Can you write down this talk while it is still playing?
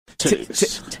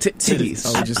Titties.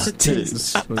 Oh, just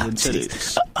titties.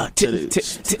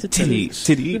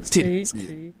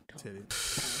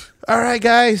 Titties. All right,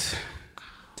 guys.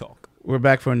 Talk. We're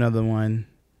back for another one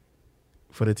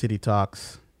for the titty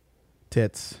talks,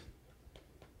 tits,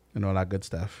 and all that good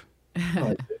stuff.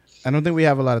 I don't think we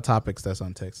have a lot of topics that's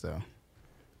on tits though.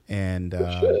 And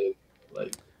how do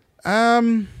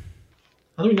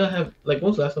we not have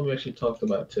when's the last time we actually talked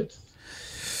about tits?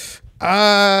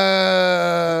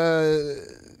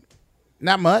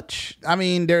 Not much. I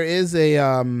mean, there is a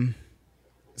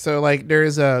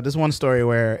there's one story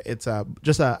where it's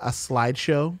just a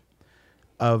slideshow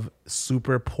of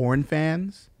super porn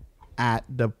fans at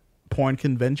the porn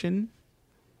convention.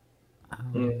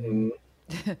 Mm-hmm.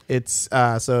 It's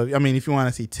so I mean, if you want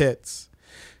to see tits,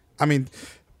 I mean,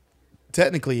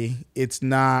 technically it's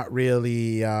not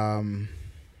really what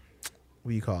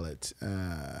do you call it?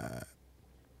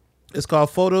 It's called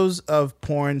Photos of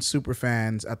Porn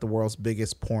Superfans at the World's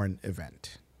Biggest Porn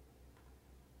Event.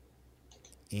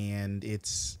 And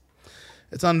it's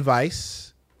on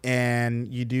Vice,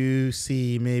 and you do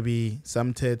see maybe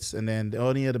some tits, and then the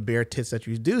only other bare tits that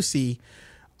you do see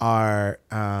are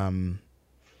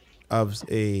of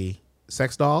a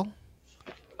sex doll.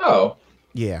 Oh.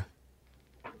 Yeah.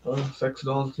 Well, sex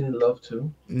dolls need love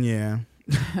too. Yeah.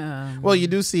 Well, you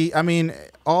do see, I mean,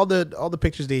 all the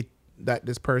pictures that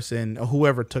this person, or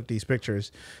whoever took these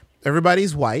pictures,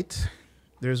 everybody's white.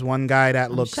 There's one guy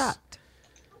that looks shocked.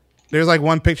 There's like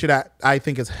one picture that I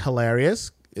think is hilarious.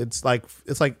 It's like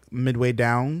midway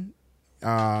down.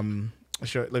 Let me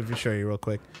show you real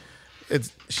quick.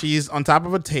 She's on top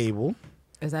of a table.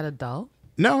 Is that a doll?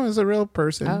 No, it's a real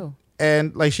person. Oh.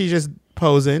 And like she's just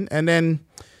posing, and then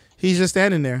he's just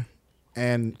standing there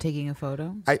and taking a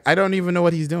photo. I don't even know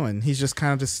what he's doing. He's just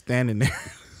kind of just standing there.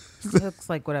 Looks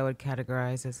like what I would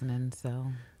categorize as an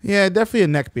incel. Yeah, definitely a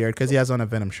neck beard because he has on a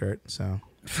Venom shirt. So,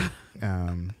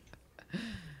 oh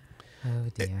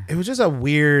dear, it was just a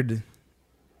weird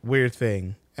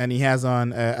thing, and he has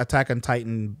on a Attack on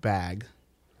Titan bag.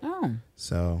 Oh,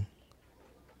 so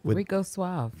Rico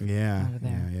Suave. Yeah,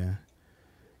 yeah.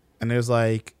 And there's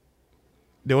like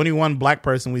the only one black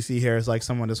person we see here is like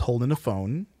someone that's holding the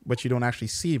phone, but you don't actually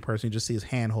see a person; you just see his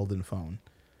hand holding the phone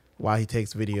while he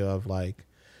takes video of like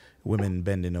women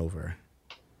bending over.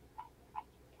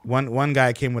 One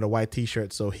guy came with a white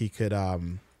T-shirt so he could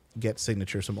get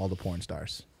signatures from all the porn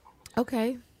stars.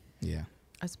 Okay. Yeah.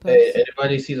 I suppose. Hey,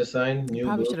 anybody see the sign?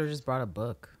 Probably should have just brought a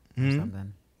book or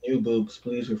something. New boobs.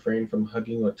 Please refrain from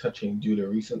hugging or touching due to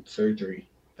recent surgery.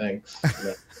 Thanks.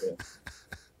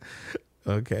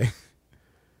 Okay.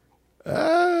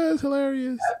 It's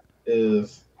hilarious. That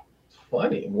is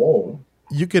funny. Whoa.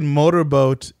 You can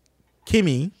motorboat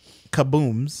Kimmy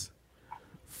Kaboom's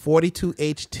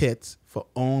 42H tits for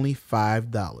only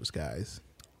 $5, guys.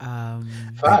 $5.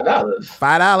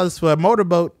 $5 for a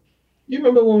motorboat. You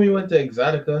remember when we went to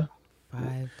Exotica?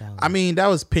 $5. I mean, that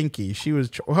was Pinky. She was.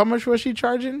 How much was she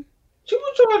charging? She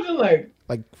was charging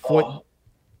like 40.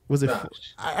 Was it?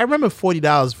 I remember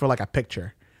 $40 for like a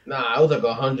picture. Nah, it was like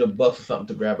 $100 or something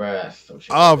to grab her ass.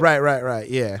 Oh, right.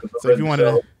 Yeah. So if you wanted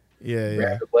to,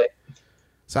 yeah.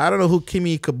 So I don't know who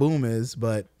Kimmy Kaboom is,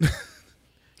 but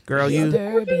girl,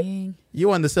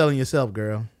 you underselling yourself,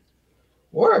 girl.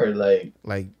 Word, like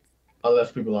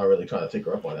unless people aren't really trying to take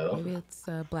her up on that. Maybe it's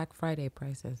Black Friday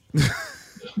prices.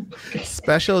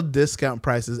 Special discount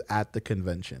prices at the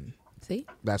convention. See?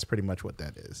 That's pretty much what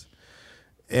that is.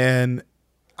 And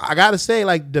I got to say,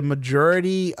 like, the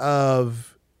majority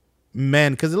of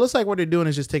men, because it looks like what they're doing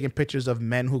is just taking pictures of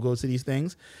men who go to these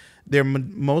things. They're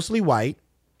mostly white,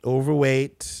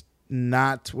 overweight,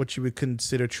 not what you would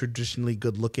consider traditionally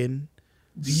good looking.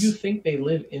 Do you think they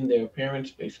live in their parents'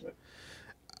 basement?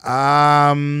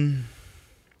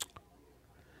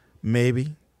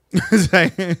 Maybe.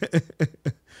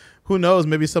 Who knows?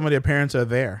 Maybe some of their parents are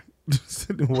there.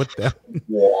 What the?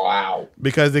 Wow.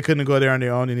 Because they couldn't go there on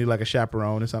their own. They need like a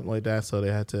chaperone or something like that. So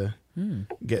they had to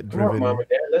get driven. Come on, Mom and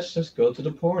Dad, let's just go to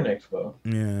the porn expo.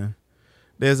 Yeah.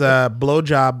 There's a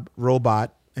blowjob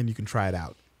robot, and you can try it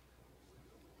out.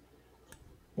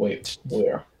 Wait,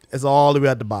 where? It's all the way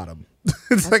at the bottom.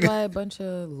 That's like why a bunch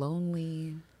of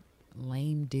lonely,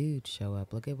 lame dudes show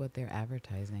up. Look at what they're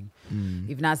advertising.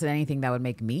 You've not said anything that would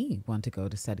make me want to go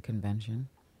to said convention.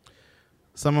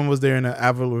 Someone was there in an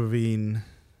Avril Lavigne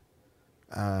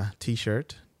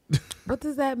T-shirt. What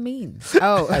does that mean?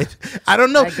 Oh, I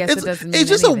don't know. I guess it doesn't mean it's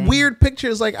just anything. a weird picture.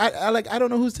 It's like I don't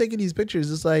know who's taking these pictures.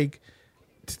 It's like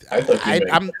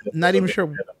I'm not even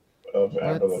sure. What's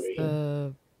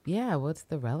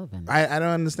the relevance? I don't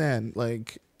understand.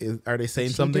 Like, are they saying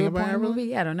something about Avril?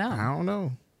 movie? I don't know. I don't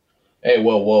know. Hey,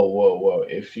 whoa!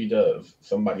 If she does,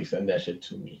 somebody send that shit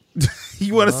to me.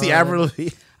 You want to see Avril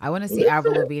Lavigne? I want to see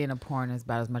Avril Lavigne in a porn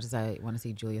about as much as I want to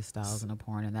see Julia Stiles in a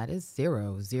porn, and that is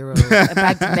zero. In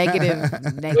fact, negative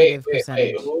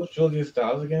percentage. Wait, who's Julia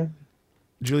Stiles again?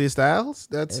 Julia Stiles?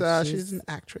 That's she's an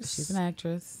actress. She's an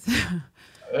actress.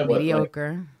 But,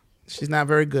 Mediocre. She's not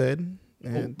very good.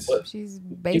 And she's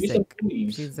basic.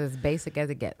 She's as basic as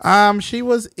it gets. She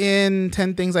was in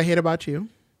 10 Things I Hate About You.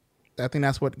 I think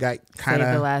that's what got kind of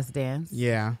Save the Last Dance.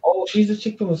 Yeah. Oh, she's the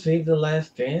chick from Save the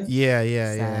Last Dance. Yeah.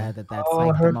 Sad that's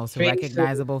like the most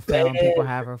recognizable film people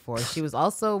have her for. She was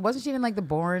also wasn't she in like the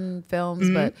Bourne films?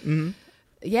 But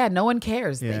yeah, no one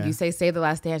cares. Yeah. You say Save the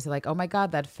Last Dance, they're like, oh my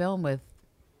god, that film with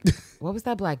what was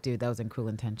that black dude that was in Cruel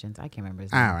Intentions? I can't remember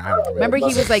his name. I don't remember he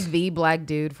was like the black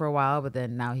dude for a while, but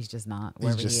then now he's just not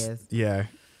wherever he is. Yeah.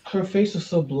 Her face was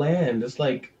so bland. It's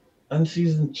like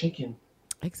unseasoned chicken.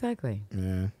 Exactly.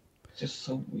 Yeah. Just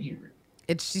so weird.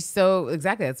 She's so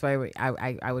exactly. That's why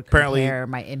I would compare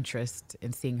my interest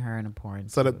in seeing her in a porn.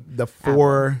 So the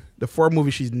four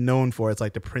movies she's known for, it's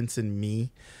like The Prince and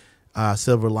Me,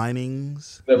 Silver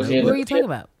Linings. Who are you talking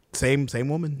about? Same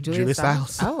woman, Julia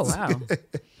Stiles. Oh wow.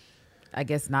 I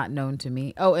guess not known to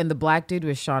me. Oh, and the black dude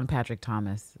was Sean Patrick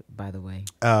Thomas, by the way.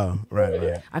 Oh,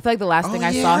 right. I feel like the last thing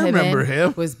I saw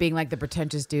him was being like the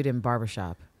pretentious dude in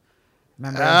Barbershop.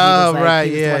 Remember? Oh,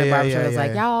 right. Yeah. It was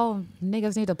like, y'all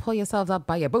niggas need to pull yourselves up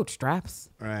by your bootstraps.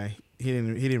 Right. He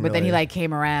didn't. But then he like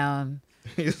came around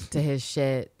to his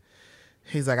shit.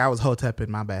 He's like, I was Hotep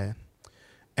in my bad.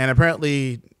 And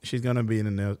apparently she's gonna be in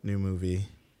a new movie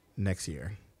next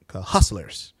year called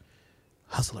Hustlers.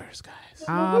 Hustlers,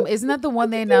 guys. Isn't that the one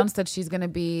they announced that she's gonna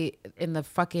be in the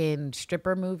fucking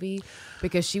stripper movie?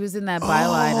 Because she was in that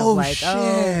byline of like,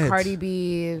 shit. Cardi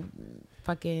B,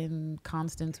 fucking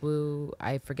Constance Wu,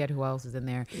 I forget who else is in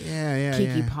there. Yeah.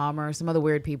 Keke Palmer, some other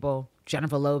weird people.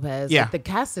 Jennifer Lopez. Yeah. Like, the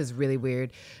cast is really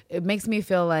weird. It makes me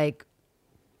feel like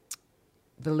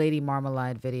the Lady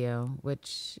Marmalade video,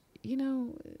 which, you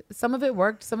know, some of it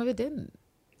worked, some of it didn't.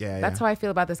 Yeah. That's how I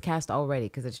feel about this cast already,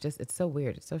 because it's so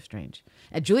weird. It's so strange.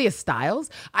 And Julia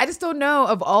Stiles, I just don't know,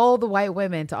 of all the white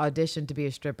women to audition to be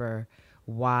a stripper,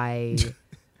 why.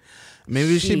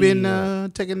 Maybe she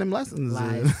been taking them lessons.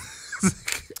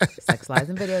 Sex, lies,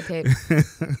 and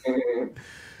videotape.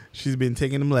 She's been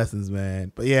taking them lessons,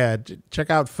 man. But yeah, check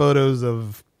out photos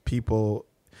of people.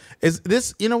 Is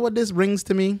this, you know what this rings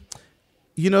to me?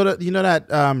 You know that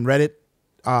Reddit,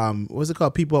 what's it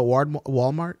called? People at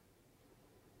Walmart.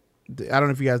 I don't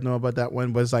know if you guys know about that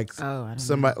one, but it's like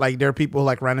somebody like there are people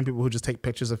like random people who just take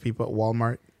pictures of people at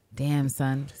Walmart. Damn,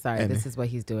 son. Sorry, this is what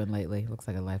he's doing lately. Looks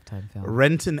like a Lifetime film.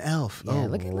 Rent an Elf. Yeah,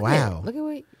 look at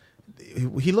what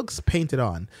he looks painted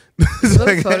on. He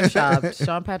looks photoshopped.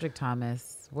 Sean Patrick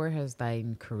Thomas, where has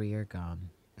thine career gone?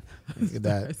 Look at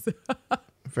that.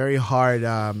 Very hard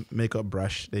makeup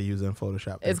brush they use in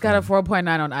Photoshop. It's got a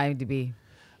 4.9 on IMDb.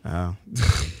 Oh.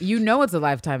 You know it's a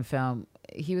Lifetime film.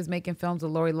 He was making films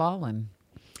with Lori Loughlin.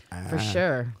 For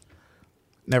sure.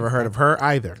 Never heard of her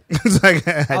either. It's like,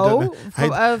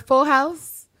 Full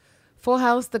House? Full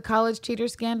House, the college cheater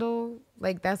scandal.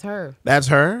 Like, that's her. That's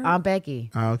her? Aunt Becky.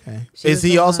 Oh, okay. Is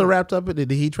he also wrapped up? Did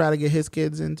he try to get his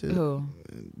kids into who?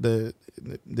 The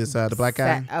black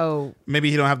guy?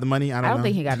 Maybe he don't have the money. I don't know.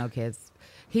 think he got no kids.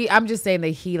 I'm just saying that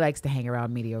he likes to hang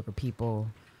around mediocre people,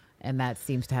 and that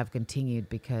seems to have continued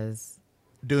because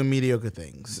doing mediocre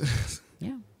things.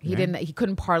 Yeah. He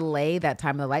couldn't parlay that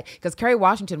time of the life, because Kerry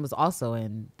Washington was also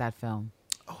in that film.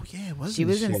 Oh yeah, wasn't she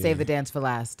was in Save the Dance for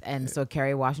Last, and so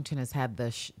Kerry Washington has had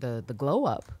the glow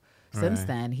up since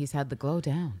then. He's had the glow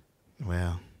down.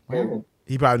 Well,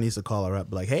 he probably needs to call her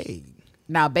up, like, hey.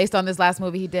 Now, based on this last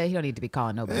movie he did, he don't need to be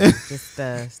calling nobody. Just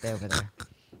stay over there.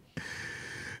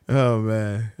 Oh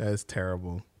man, that's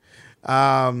terrible.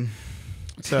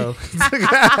 So,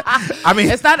 I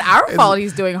mean, it's not our fault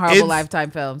he's doing horrible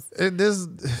Lifetime films.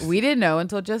 We didn't know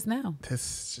until just now.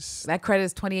 That credit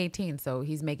is 2018, so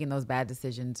he's making those bad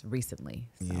decisions recently.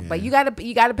 So. Yeah. But you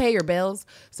gotta pay your bills.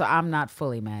 So I'm not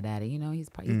fully mad at it. You know, he's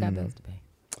got bills to pay.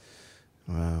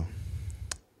 Wow.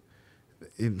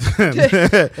 There's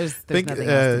nothing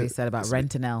else to be said about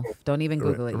Rent an Elf. Don't even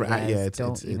Google it. You guys.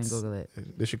 Don't even Google it.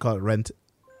 They should call it Rent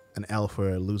an Elf for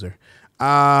a loser.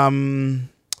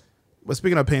 But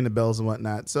speaking of paying the bills and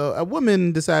whatnot, so a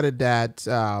woman decided that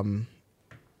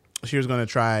she was going to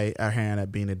try her hand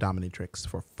at being a dominatrix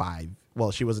for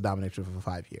she was a dominatrix for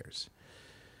 5 years.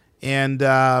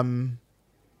 And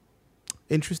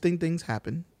interesting things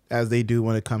happen, as they do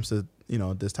when it comes to, you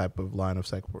know, this type of line of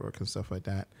sex work and stuff like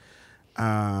that.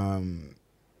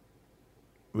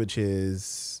 Which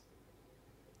is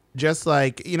just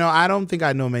like, I don't think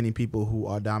I know many people who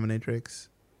are dominatrix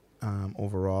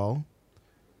overall,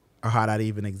 or how that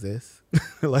even exists,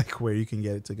 like where you can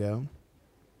get it to go.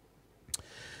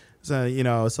 So,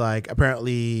 it's like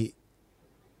apparently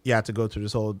you have to go through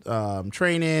this whole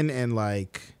training and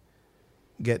like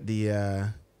get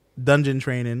the dungeon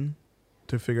training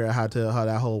to figure out how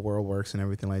that whole world works and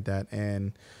everything like that.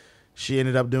 And she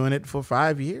ended up doing it for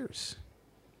 5 years.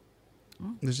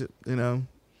 And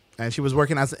she was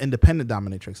working as an independent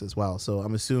dominatrix as well. So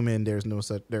I'm assuming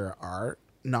there are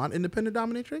non-independent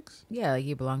dominatrix. Yeah, like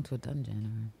you belong to a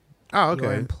dungeon. Oh, okay.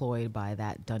 You're employed by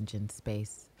that dungeon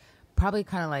space. Probably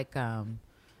kind of like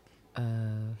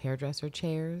hairdresser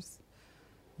chairs,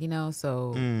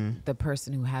 So the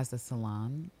person who has the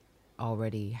salon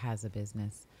already has a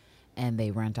business, and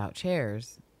they rent out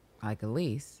chairs, like a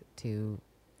lease, to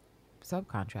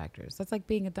subcontractors. That's like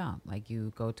being a dom. Like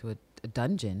you go to a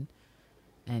dungeon,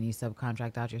 and you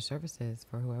subcontract out your services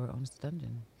for whoever owns the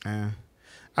dungeon.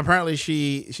 Apparently,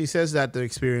 she says that the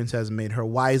experience has made her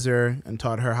wiser and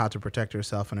taught her how to protect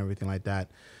herself and everything like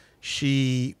that.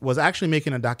 She was actually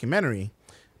making a documentary,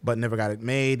 but never got it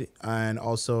made. And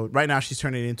also, right now, she's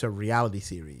turning it into a reality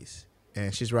series.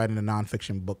 And she's writing a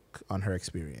nonfiction book on her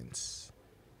experience.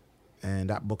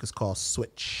 And that book is called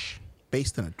Switch,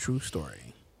 based on a true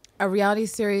story. A reality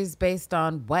series based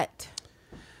on what?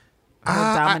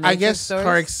 I guess stories?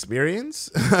 Her experience.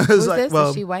 Who's like, this?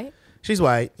 Is she white? She's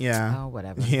white, yeah. Oh,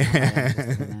 whatever.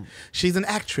 Yeah. She's an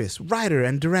actress, writer,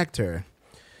 and director.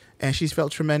 And she's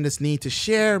felt tremendous need to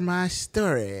share my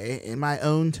story in my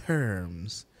own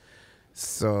terms.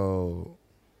 So,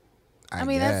 I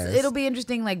guess. It'll be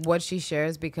interesting, like what she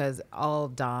shares, because all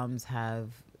doms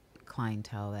have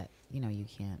clientele that you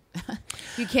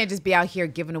can't just be out here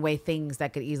giving away things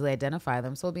that could easily identify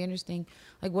them. So it'll be interesting.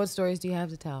 Like, what stories do you have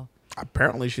to tell?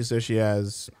 Apparently, she says she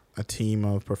has a team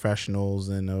of professionals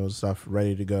and those stuff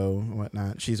ready to go and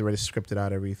whatnot. She's already scripted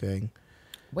out everything.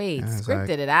 Wait,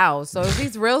 scripted it out. So are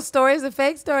these real stories or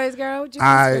fake stories, girl? What you mean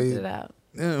scripted it out?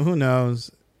 Who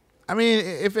knows? I mean,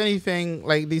 if anything,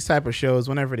 like these type of shows,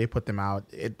 whenever they put them out,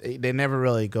 they never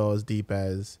really go as deep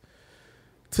as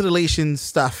titillation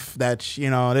stuff that,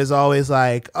 there's always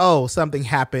like, oh, something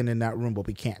happened in that room, but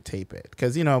we can't tape it.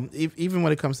 Because, even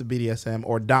when it comes to BDSM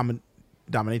or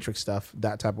dominatrix stuff,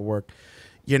 that type of work,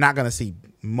 you're not going to see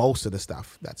most of the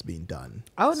stuff that's being done.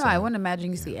 Oh, no, I wouldn't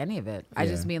imagine you see any of it. I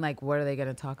just mean, like, what are they going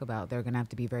to talk about? They're going to have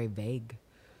to be very vague.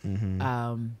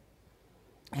 Mm-hmm.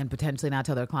 And potentially not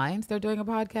tell their clients they're doing a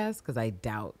podcast, because I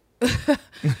doubt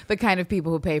the kind of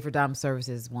people who pay for dom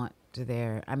services want to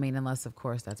there. I mean, unless, of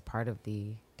course, that's part of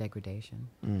the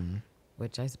degradation,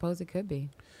 which I suppose it could be.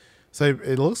 So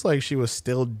it looks like she was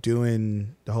still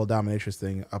doing the whole dominatrix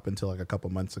thing up until like a couple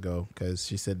months ago, because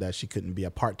she said that she couldn't be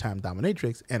a part-time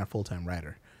dominatrix and a full-time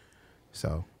writer.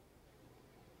 So,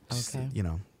 okay,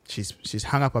 she's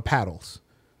hung up her paddles.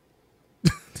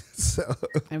 So,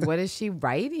 and what is she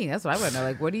writing? That's what I want to know.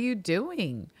 Like, what are you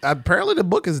doing? Apparently, the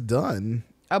book is done.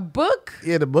 A book?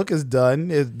 Yeah, the book is done.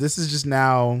 This is just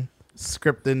now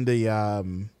scripting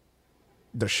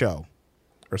the show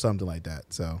or something like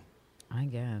that. So, I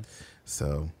guess.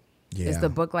 So, yeah. Is the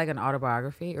book like an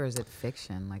autobiography, or is it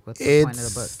fiction? Like, what's the point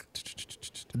of the book?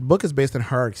 The book is based on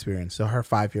her experience. So her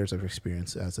 5 years of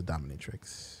experience as a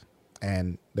dominatrix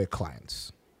and the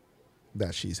clients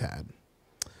that she's had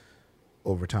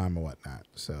over time or whatnot.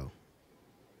 So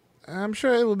I'm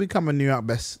sure it will become a New York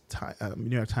Times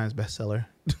bestseller.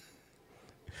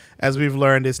 As we've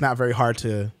learned, it's not very hard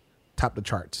to top the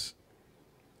charts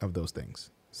of those things.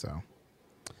 So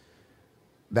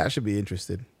that should be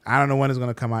interesting. I don't know when it's going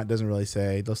to come out. It doesn't really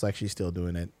say. It looks like she's still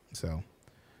doing it. So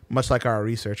much like our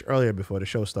research earlier before the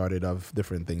show started of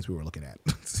different things we were looking at.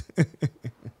 All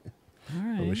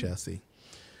right. But we shall see.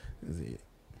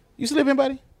 You sleeping,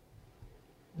 buddy?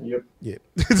 Yep. Yep.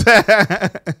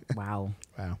 Wow.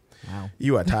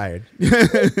 You are tired.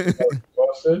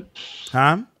 Exhausted?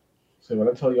 Huh? So when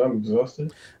I tell you I'm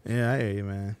exhausted. Yeah, I hear you,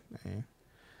 man.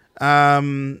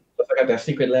 I got that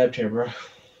secret lab chair, bro.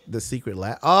 The secret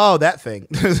lab. Oh, that thing.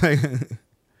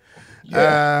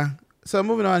 Yeah. So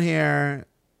moving on here,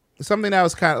 something that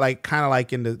was kind of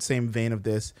like in the same vein of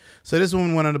this. So this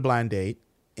woman went on a blind date,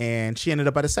 and she ended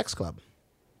up at a sex club.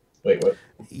 Wait, what?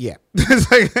 Yeah.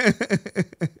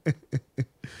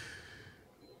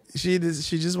 She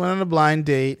just went on a blind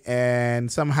date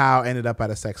and somehow ended up at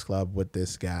a sex club with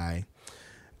this guy.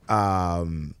 I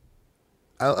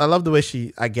love the way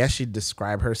she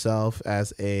described herself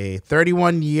as a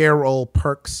 31-year-old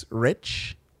perks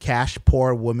rich, cash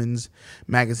poor woman's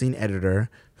magazine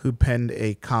editor who penned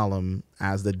a column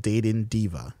as the dating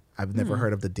diva. I've never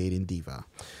heard of the dating diva.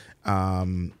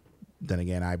 Then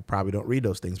again, I probably don't read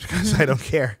those things because I don't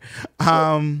care.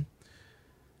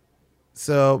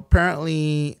 So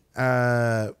apparently,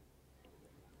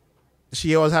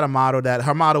 she always had a motto that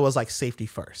her motto was like safety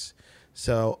first.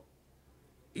 So,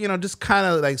 just kind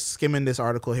of like skimming this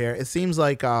article here, it seems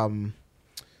like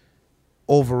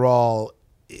overall,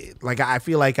 like I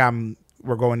feel like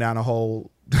we're going down a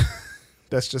hole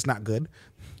that's just not good.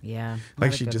 Yeah,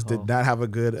 like she just did not have a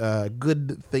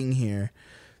good thing here.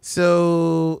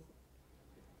 So,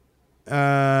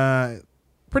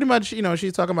 pretty much,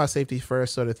 she's talking about safety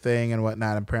first sort of thing and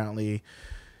whatnot. Apparently,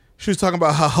 she was talking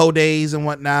about her hoe days and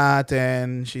whatnot,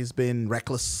 and she's been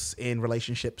reckless in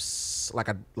relationships like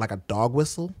a dog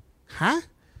whistle. Huh?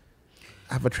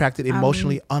 I've attracted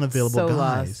emotionally unavailable guys.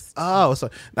 Lost. Oh, so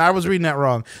now I was reading that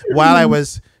wrong. While I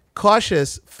was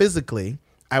cautious physically,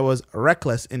 I was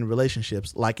reckless in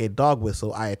relationships. Like a dog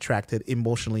whistle, I attracted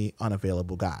emotionally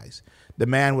unavailable guys. The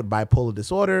man with bipolar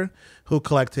disorder who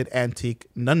collected antique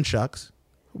nunchucks.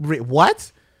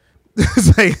 What?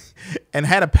 And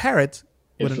had a parrot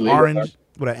with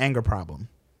an anger problem.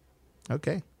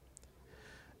 Okay.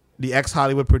 The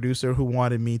ex-Hollywood producer who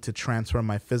wanted me to transfer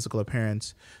my physical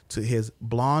appearance to his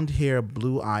blonde hair,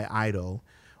 blue eye idol,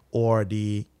 or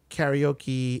the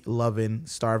karaoke-loving,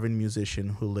 starving musician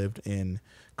who lived in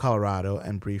Colorado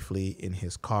and briefly in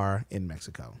his car in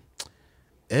Mexico.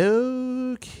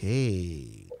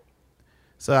 Okay.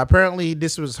 So apparently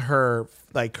this was her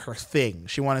thing.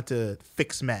 She wanted to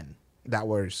fix men that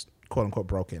were quote unquote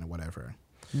broken or whatever.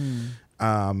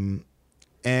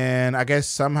 And I guess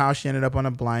somehow she ended up on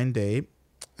a blind date.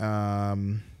 So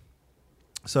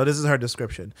this is her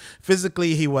description.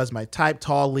 Physically, he was my type,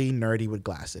 tall, lean, nerdy with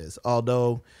glasses.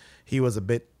 Although he was a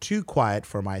bit too quiet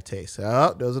for my taste.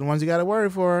 Oh, those are the ones you got to worry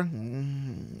for.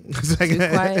 Too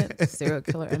quiet, serial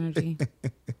killer energy.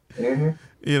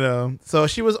 So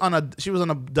she was on a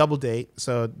double date.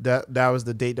 So that was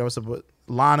the date that was about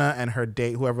Lana and her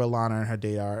date, whoever Lana and her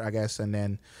date are, I guess, and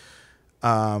then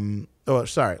Lana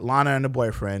and the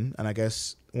boyfriend, and I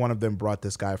guess one of them brought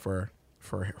this guy for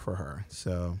her.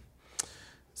 So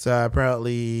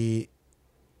apparently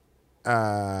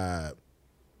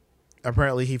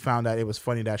he found out it was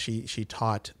funny that she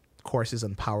taught courses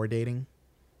on power dating.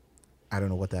 I don't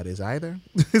know what that is either.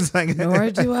 It's like,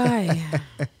 nor do I.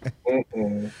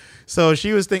 So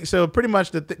she was so pretty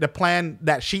much the plan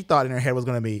that she thought in her head was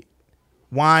going to be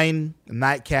wine,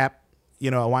 nightcap,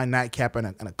 a wine nightcap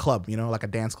and a club, like a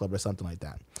dance club or something like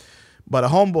that. But a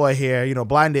homeboy here,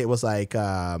 blind date was like,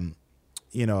 Jim.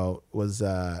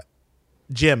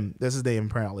 This is the name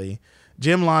apparently.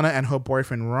 Jim, Lana, and her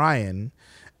boyfriend Ryan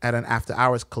at an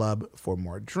after-hours club for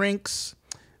more drinks,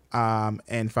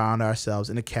 and found ourselves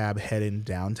in a cab heading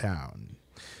downtown.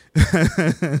 All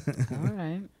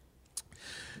right.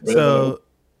 So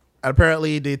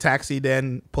apparently the taxi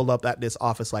then pulled up at this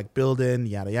office-like building,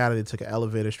 yada, yada. They took an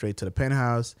elevator straight to the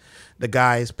penthouse. The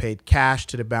guys paid cash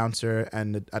to the bouncer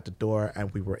at the door,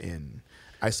 and we were in.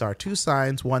 I saw two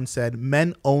signs. One said,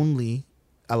 men only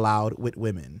allowed with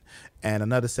women. And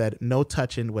another said, no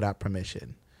touching without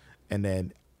permission. And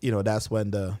then, that's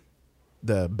when the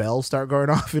bells start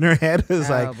going off in her head. It was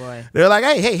boy. They're like,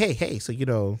 hey. So,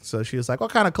 so she was like,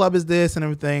 what kind of club is this and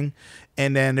everything?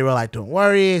 And then they were like, don't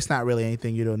worry. It's not really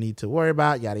anything you don't need to worry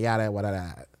about. Yada, yada,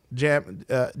 whatever.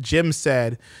 Jim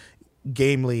said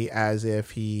gamely as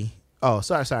if he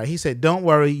said, don't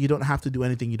worry. You don't have to do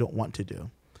anything you don't want to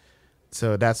do.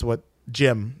 So that's what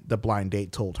Jim, the blind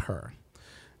date, told her.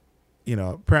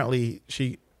 Apparently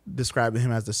she described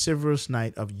him as the chivalrous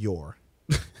knight of yore.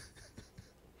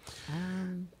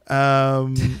 I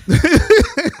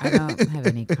don't have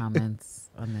any comments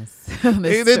on this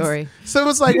story. So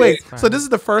it's like, wait, so this is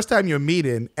the first time you're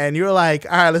meeting and you're like,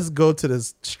 all right, let's go to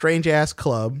this strange ass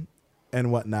club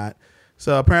and whatnot.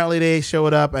 So apparently they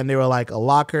showed up and they were like a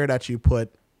locker that you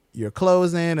put your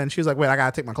clothes in. And she was like, wait, I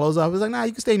got to take my clothes off. I was like, nah,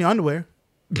 you can stay in your underwear.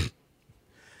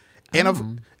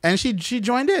 And she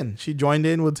joined in. She joined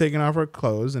in with taking off her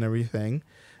clothes and everything.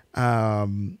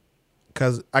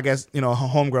 Because I guess, her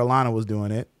homegirl Lana was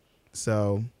doing it.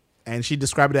 So, and she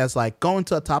described it as like going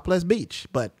to a topless beach,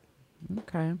 but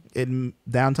in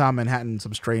downtown Manhattan,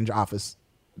 some strange office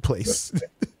place.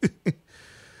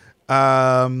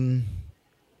 Let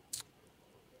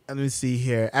me see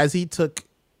here. As he took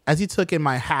in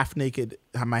my half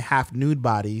nude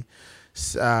body,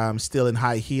 still in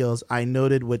high heels, I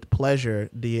noted with pleasure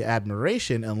the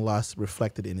admiration and lust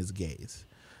reflected in his gaze.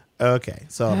 Okay,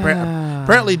 so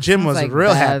apparently Jim was like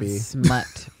real happy. Smut,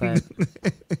 but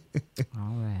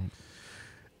all right.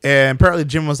 And apparently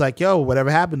Jim was like, "Yo, whatever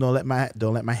happened, don't let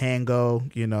my hand go.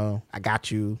 I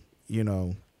got you.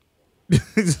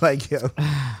 He's like, yo.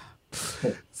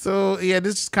 So yeah,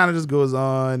 this just kind of just goes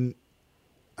on.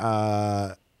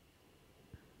 Let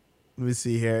me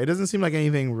see here. It doesn't seem like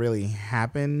anything really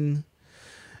happened.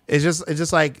 It's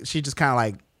just like she just kind of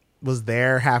like was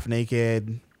there half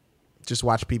naked, just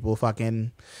watched people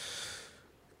fucking,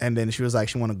 and then she was like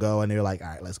she want to go, and they were like, all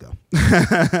right, let's go.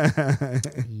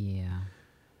 Yeah.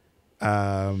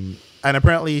 And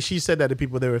apparently she said that the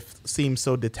people there seemed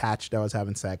so detached that was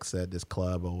having sex at this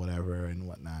club or whatever and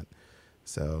whatnot.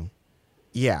 So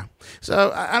yeah.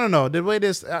 So I don't know. The way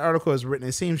this article is written,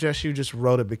 it seems just she just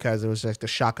wrote it because it was just a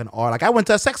shock and awe. Like, I went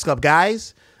to a sex club,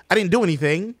 guys. I didn't do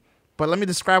anything, but let me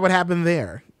describe what happened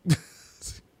there.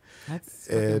 That's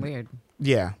fucking weird.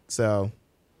 Yeah. So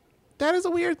that is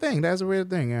a weird thing.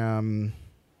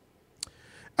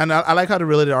 And I like how the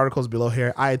related articles below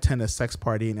here. I attend a sex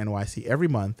party in NYC every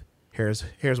month. Here's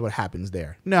what happens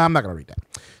there. No, I'm not gonna read that.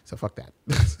 So fuck that.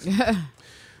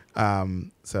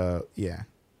 So yeah,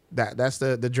 that's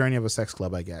the journey of a sex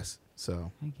club, I guess.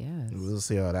 So I guess we'll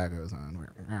see how that goes on.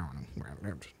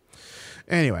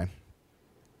 Anyway,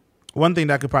 one thing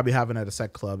that could probably happen at a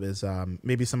sex club is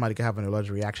maybe somebody could have an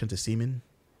allergic reaction to semen.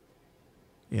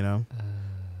 You know,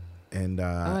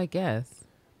 I guess.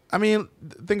 I mean,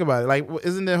 think about it. Like,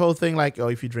 isn't the whole thing like, oh,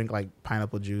 if you drink like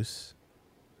pineapple juice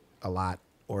a lot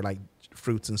or like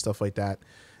fruits and stuff like that,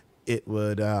 it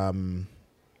would come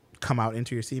out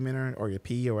into your semen or your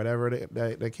pee or whatever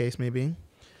the case may be.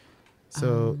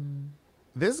 So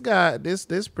this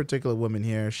particular woman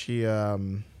here, she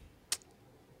so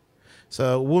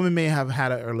a woman may have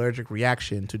had an allergic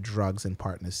reaction to drugs and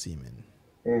partner's semen.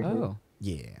 Mm-hmm. Oh.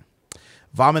 Yeah.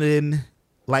 Vomiting,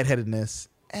 lightheadedness,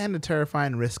 and the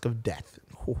terrifying risk of death.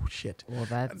 Oh, shit. Well,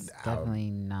 that's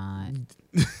definitely not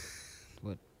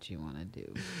what you want to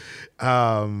do.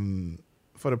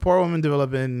 For the poor woman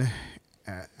developing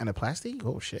anaplasty?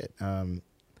 Oh, shit.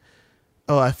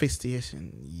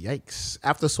 Asphyxiation. Yikes.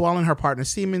 After swallowing her partner's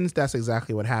semen, that's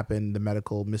exactly what happened. The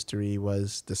medical mystery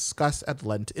was discussed at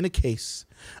length in a case.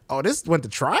 Oh, this went to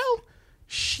trial?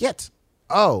 Shit.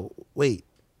 Oh, wait.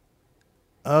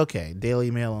 Okay, Daily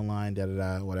Mail Online,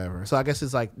 whatever. So I guess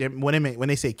it's like when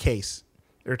they say case,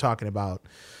 they're talking about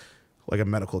like a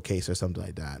medical case or something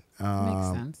like that.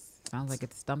 Makes sense. Sounds like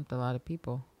it stumped a lot of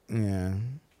people. Yeah.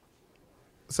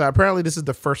 So apparently this is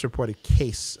the first reported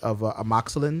case of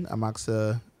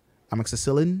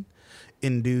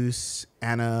amoxicillin-induced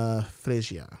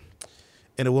anaphylaxia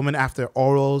in a woman after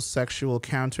oral sexual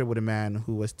encounter with a man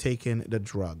who was taking the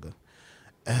drug.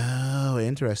 Oh,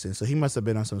 interesting. So he must have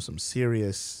been on some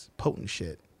serious potent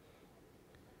shit.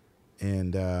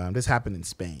 And this happened in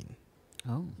Spain.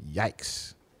 Oh.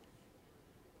 Yikes.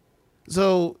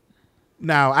 So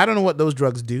now I don't know what those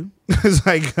drugs do. It's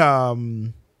like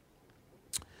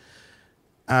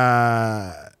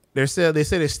they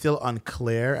say it's still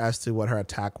unclear as to what her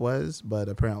attack was, but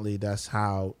apparently that's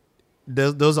how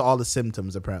those are all the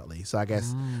symptoms apparently. So I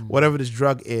guess whatever this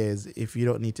drug is, if you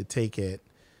don't need to take it,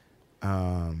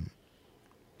 don't.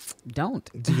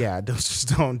 Yeah,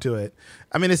 just don't do it.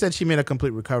 I mean, they said she made a complete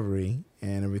recovery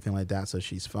and everything like that, so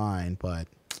she's fine. But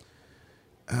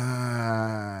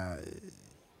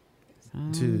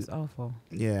sounds awful.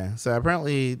 Yeah. So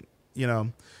apparently,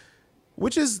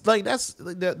 which is like that's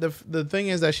the thing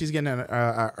is that she's getting an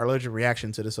allergic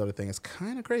reaction to this sort of thing. It's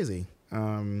kind of crazy.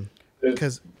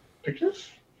 Because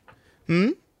pictures.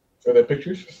 Are there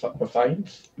pictures for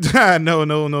science?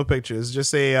 No pictures.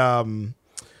 Just a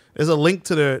there's a link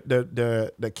to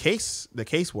the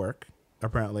casework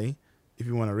apparently if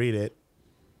you want to read it.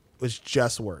 It's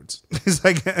just words. It's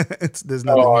like there's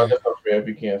nothing. Oh, that's not fair if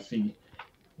you can't see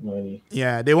money.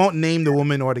 Yeah, they won't name the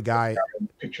woman or the guy.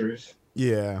 Pictures.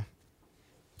 Yeah,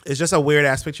 it's just a weird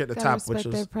ass picture at the top, which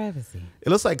is their privacy. It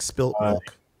looks like spilt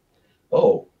milk.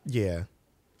 Oh. Yeah.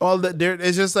 Well, there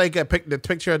it's just like the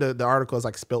picture of the article is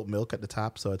like spilt milk at the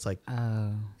top, so it's like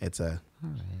it's a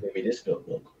maybe it is spilt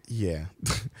milk. Yeah,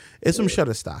 it's from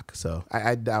Shutterstock, so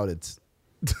I doubt it's.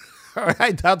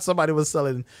 I doubt somebody was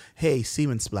selling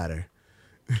semen splatter.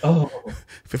 Oh,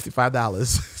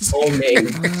 $55. Oh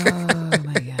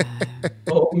my god.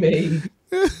 Homemade.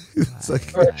 It's like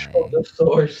fresh from the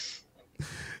source.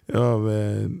 Oh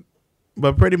man,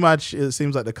 but pretty much it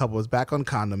seems like the couple is back on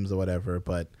condoms or whatever,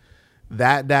 but.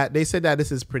 That they said that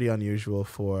this is pretty unusual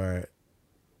for,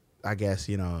 I guess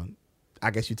you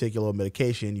take your little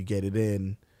medication, you get it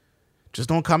in, just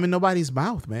don't come in nobody's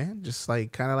mouth, man. Just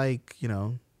like kind of like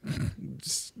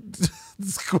just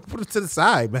go put it to the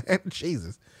side, man.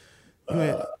 Jesus,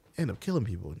 you end up killing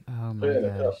people. Oh my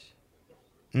gosh.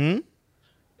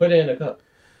 Put it in a cup.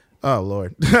 Oh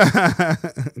Lord,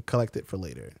 collect it for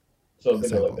later. So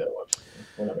they like that one.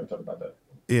 We're not gonna talk about that.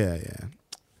 Yeah.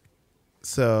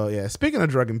 So yeah, speaking of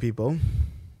drugging people,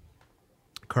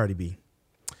 Cardi B,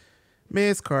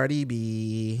 Miss Cardi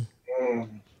B.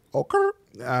 Okay.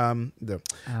 Gosh.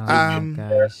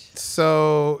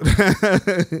 So,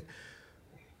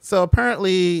 so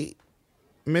apparently,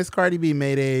 Miss Cardi B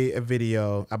made a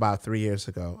video about 3 years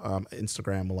ago,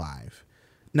 Instagram Live.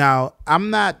 Now, I'm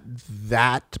not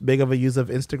that big of a user of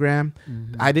Instagram.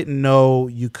 Mm-hmm. I didn't know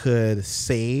you could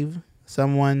save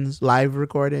someone's live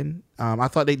recording. I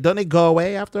thought don't they go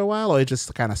away after a while, or it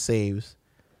just kind of saves?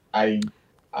 I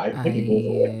think it goes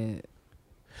away.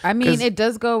 I mean, it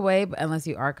does go away, but unless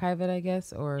you archive it, I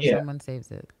guess, or someone saves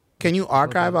it. Can you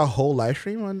archive a whole live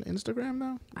stream on Instagram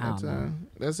now? I don't know.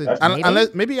 That's it.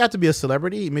 Unless maybe you have to be a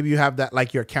celebrity. Maybe you have that,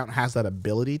 like your account has that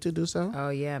ability to do so. Oh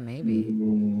yeah, maybe.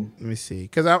 Let me see,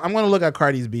 because I'm going to look at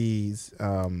Cardi B's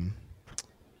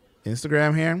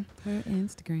Instagram here. Her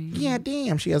Instagram. Yeah,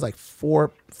 damn, she has like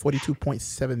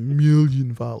 42.7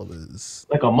 million followers.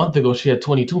 Like a month ago, she had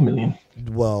 22 million.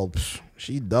 Well,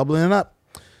 she's doubling it up.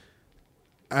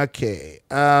 Okay.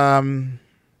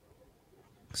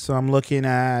 So I'm looking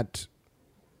at,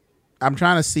 I'm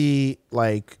trying to see,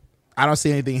 like, I don't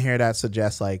see anything here that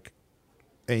suggests like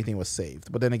anything was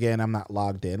saved. But then again, I'm not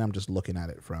logged in. I'm just looking at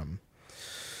it from,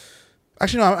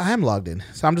 actually, no, I am logged in.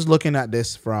 So I'm just looking at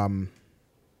this from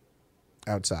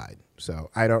outside.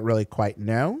 So I don't really quite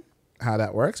know how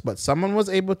that works. But someone was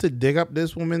able to dig up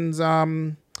this woman's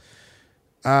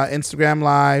Instagram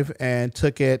Live and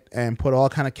took it and put all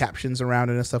kind of captions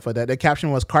around it and stuff like that. The caption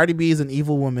was, Cardi B is an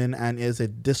evil woman and is a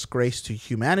disgrace to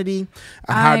humanity.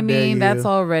 I mean, that's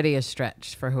already a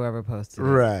stretch for whoever posted it.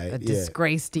 Right. A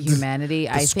disgrace to humanity.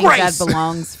 I think that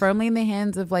belongs firmly in the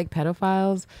hands of like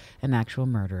pedophiles and actual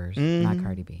murderers, not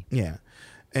Cardi B. Yeah.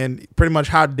 And pretty much,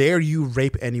 how dare you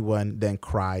rape anyone, then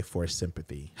cry for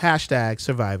sympathy.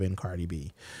 #surviving Cardi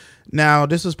B. Now,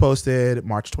 this was posted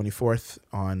March 24th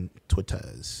on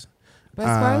Twitter's. But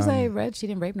as far as I read, she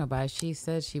didn't rape nobody. She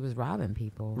said she was robbing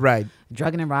people. Right.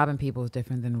 Drugging and robbing people is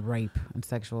different than rape and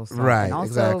sexual assault. Right, and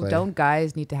also, exactly. Don't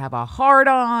guys need to have a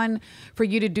hard-on for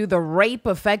you to do the rape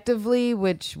effectively,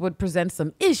 which would present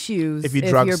some issues if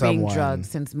you're being drugged,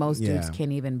 since most dudes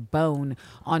can't even bone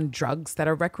on drugs that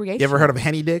are recreational. You ever heard of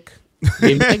Henny Dick?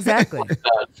 Exactly.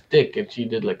 Stick, and she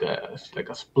did like a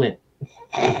splint.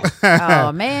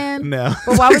 Oh man, no.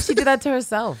 But why would she do that to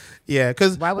herself? Yeah,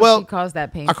 because why would she cause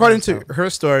that pain? According to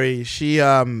her story, she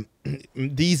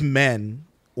these men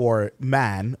or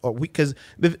man or because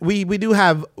we do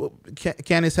have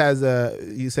Candace has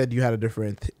you said you had a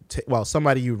different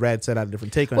somebody you read said had a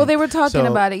different take on it. Well, they were talking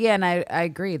about it, yeah, and I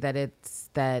agree that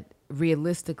it's that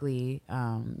realistically,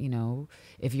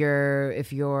 if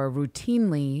you're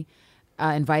routinely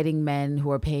inviting men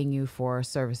who are paying you for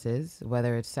services,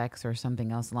 whether it's sex or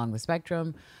something else along the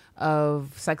spectrum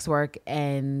of sex work,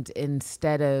 and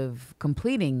instead of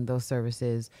completing those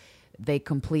services, they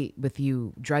complete with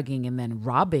you drugging and then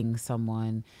robbing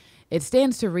someone, it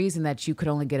stands to reason that you could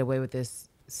only get away with this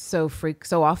so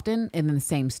often in the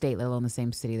same state, let alone the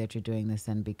same city that you're doing this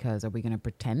in, because are we going to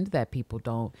pretend that people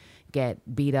don't get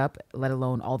beat up, let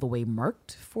alone all the way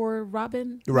murked for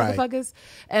robbing motherfuckers?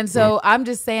 And so I'm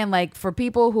just saying, like, for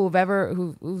people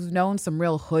who've known some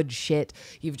real hood shit,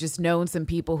 you've just known some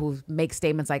people who make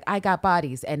statements like, I got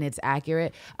bodies, and it's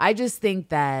accurate. I just think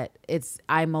that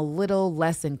I'm a little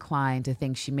less inclined to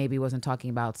think she maybe wasn't talking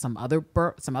about some other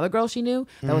girl she knew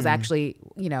that was actually,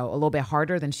 a little bit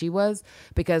harder than she was.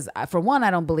 Because for one, I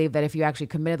don't believe that if you actually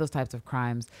committed those types of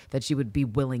crimes, that she would be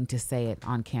willing to say it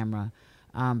on camera.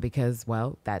 Because,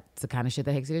 well, that's the kind of shit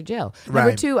that takes you to jail. Right.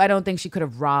 Number two, I don't think she could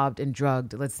have robbed and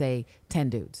drugged, let's say,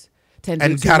 10 dudes. 10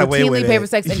 dudes and got away with pay for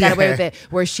sex and got away with it.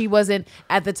 Where she wasn't,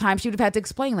 at the time, she would have had to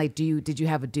explain, like, did you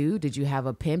have a dude? Did you have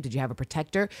a pimp? Did you have a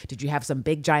protector? Did you have some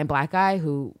big giant black guy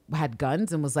who had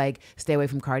guns and was like, stay away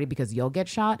from Cardi because you'll get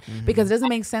shot? Mm-hmm. Because it doesn't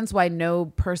make sense why no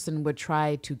person would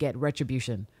try to get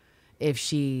retribution if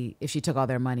she took all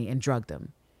their money and drugged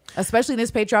them. Especially in this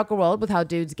patriarchal world with how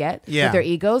dudes get with their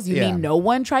egos. You mean no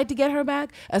one tried to get her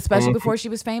back, especially before she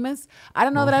was famous? I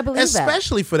don't know that I believe that.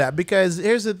 Especially for that, because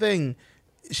here's the thing.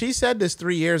 She said this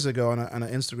 3 years ago on an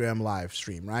Instagram live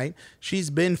stream, right?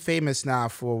 She's been famous now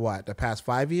for what, the past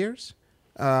 5 years?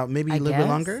 Maybe a little bit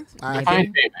longer?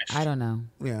 I don't know.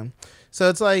 Yeah. So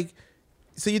it's like,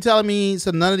 so you're telling me, so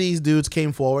none of these dudes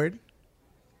came forward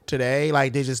today?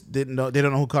 Like they just didn't know, they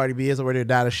don't know who Cardi B is, or they're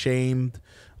that ashamed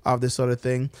of this sort of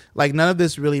thing? Like none of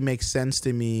this really makes sense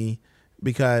to me,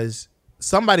 because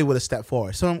somebody would have stepped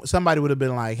forward. Somebody would have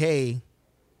been like, hey,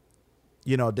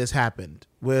 this happened.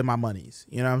 Where are my monies?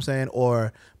 You know what I'm saying?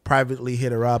 Or privately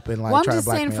hit her up and like well, try I'm to just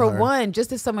saying, blackmail for her. one,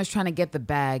 just if someone's trying to get the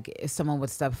bag, if someone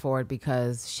would step forward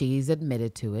because she's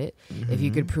admitted to it, if you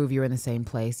could prove you're in the same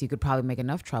place, you could probably make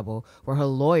enough trouble where her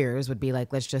lawyers would be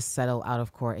like, let's just settle out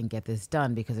of court and get this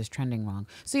done because it's trending wrong.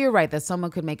 So you're right that someone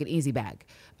could make an easy bag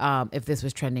if this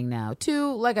was trending now.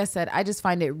 Two, like I said, I just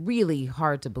find it really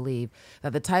hard to believe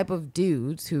that the type of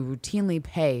dudes who routinely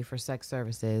pay for sex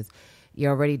services,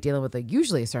 you're already dealing with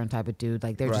usually a certain type of dude.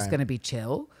 Like they're just going to be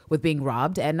chill with being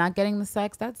robbed and not getting the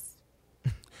sex. That's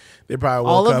they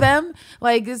probably all of them.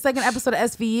 Like it's like an episode of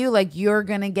SVU. Like you're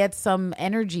going to get some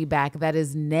energy back that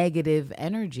is negative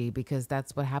energy because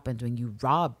that's what happens when you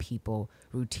rob people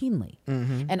routinely.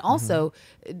 And also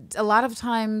a lot of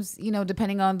times, you know,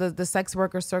 depending on the sex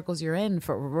worker circles you're in,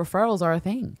 for referrals are a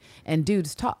thing and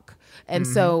dudes talk. And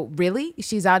so really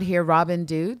she's out here robbing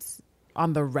dudes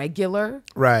on the regular,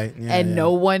 right?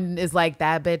 No one is like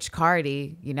that bitch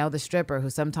Cardi, you know, the stripper who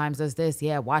sometimes does this.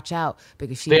 Yeah, watch out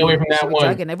because she stay away from that one.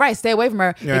 Drugging it. Right, stay away from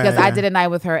her because I did a night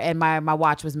with her and my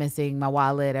watch was missing, my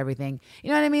wallet, everything. You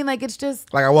know what I mean? Like it's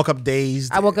just like I woke up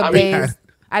dazed. Dazed.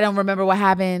 I don't remember what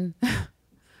happened.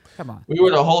 Come on. We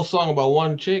wrote a whole song about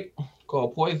one chick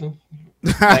called Poison.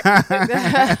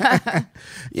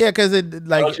 Yeah, because it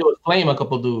like she was playing a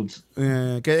couple dudes.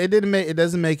 Yeah, cause it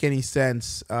doesn't make any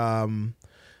sense how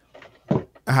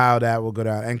that will go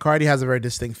down. And Cardi has a very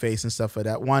distinct face and stuff like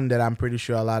that. One that I'm pretty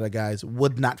sure a lot of guys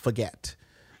would not forget.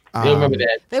 They remember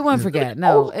that. They won't forget.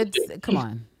 No, it's come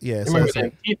on. Yeah, so remember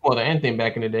that teeth more than anything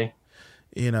back in the day.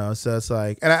 You know, so it's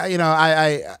like, and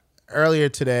I earlier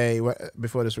today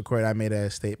before this recording, I made a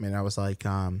statement. I was like,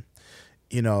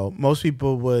 you know, most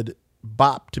people would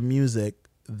bop to music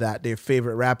that their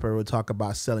favorite rapper would talk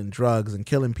about selling drugs and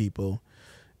killing people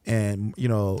and, you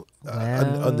know,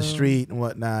 on the street and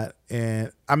whatnot.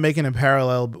 And I'm making a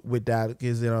parallel with that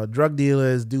because, you know, drug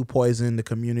dealers do poison the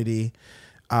community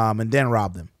and then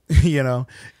rob them. You know,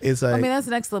 it's like, I mean, that's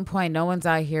an excellent point. No one's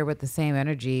out here with the same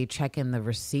energy checking the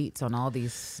receipts on all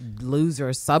these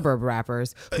loser suburb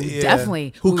rappers who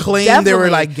definitely claim they were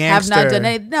like gangster. Have not done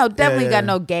it. No, definitely got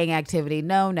no gang activity.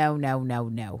 No.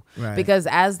 Right. Because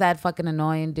as that fucking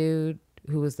annoying dude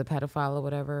who was the pedophile or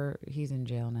whatever, he's in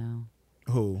jail now.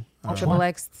 Who? Triple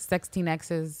X,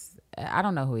 16X's. I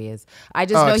don't know who he is. I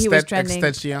just know he was trending.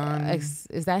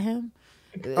 Is that him?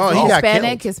 Oh, he got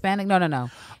killed. Hispanic. No.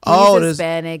 He's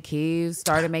Hispanic. He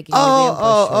started making.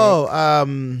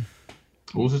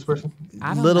 Who's this person?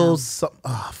 I don't know.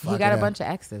 He got a bunch of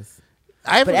exes.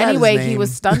 But anyway, he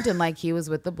was stunting like he was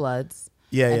with the Bloods.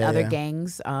 And other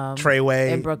gangs.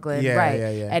 Treyway in Brooklyn.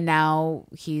 Yeah. And now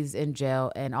he's in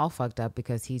jail and all fucked up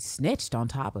because he snitched on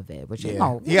top of it. Which he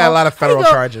got a lot of federal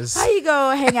charges. How you go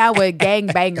hang out with gang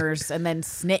bangers and then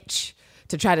snitch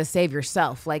to try to save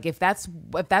yourself? Like if that's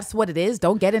what it is,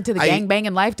 don't get into the gang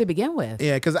banging life to begin with.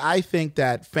 Yeah, because I think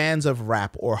that fans of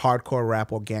rap or hardcore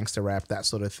rap or gangster rap, that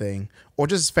sort of thing, or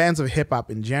just fans of hip hop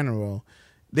in general,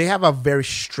 they have a very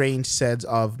strange sense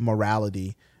of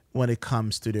morality when it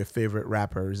comes to their favorite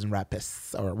rappers and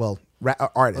rapists or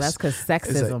artists. Well, that's because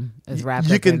sexism is wrapped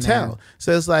up. You can in tell. there.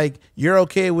 So it's like you're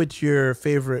okay with your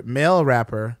favorite male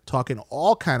rapper talking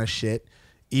all kind of shit.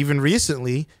 Even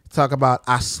recently, talk about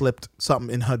I slipped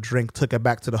something in her drink, took her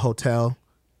back to the hotel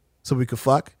so we could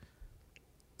fuck.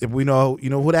 If you know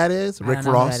who that is? Rick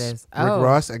Ross. Who that is. Rick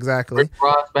Ross, exactly. Rick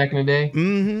Ross back in the day.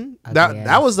 Mm-hmm.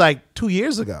 That was like 2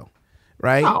 years ago,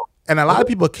 right? Oh. And a lot of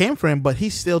people came for him, but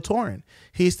he's still touring.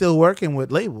 He's still working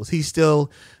with labels. He's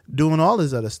still doing all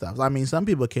this other stuff. I mean, some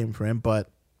people came for him, but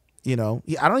you know,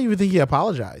 I don't even think he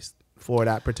apologized for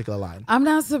that particular line. I'm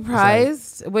not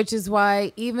surprised, which is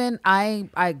why even I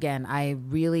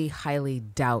really highly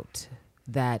doubt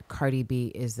that Cardi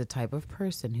B is the type of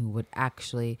person who would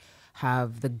actually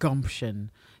have the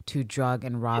gumption to drug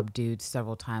and rob dudes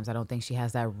several times. I don't think she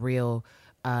has that real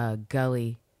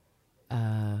gully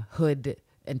hood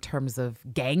in terms of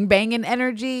gangbanging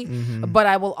energy. Mm-hmm. But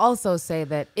I will also say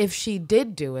that if she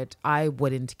did do it, I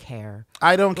wouldn't care.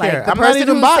 I don't care. I'm not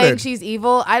even bothered. Saying she's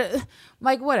evil,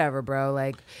 like whatever, bro.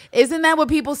 Like, isn't that what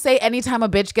people say anytime a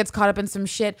bitch gets caught up in some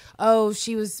shit? Oh,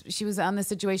 she was on this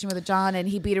situation with a John and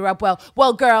he beat her up.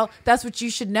 Well, girl, that's what you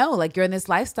should know. Like, you're in this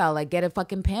lifestyle. Like, get a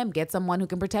fucking pimp, get someone who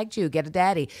can protect you, get a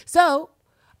daddy. So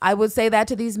I would say that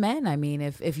to these men. I mean,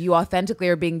 if you authentically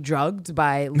are being drugged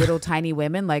by little tiny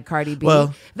women like Cardi B,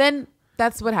 then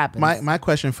that's what happens. My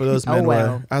question for those men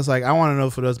were, I was like, I want to know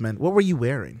for those men, what were you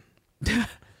wearing?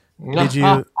 Did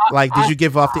you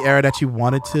give off the air that you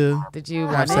wanted to? Did you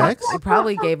have sex? You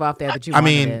probably gave off the air that you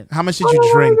wanted it. How much did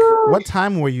you drink? What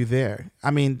time were you there?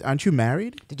 I mean, aren't you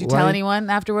married? Did you tell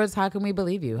anyone afterwards? How can we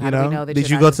believe you? How do we know that did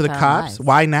you go to the cops?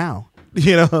 Why now?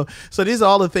 You know, so these are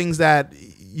all the things that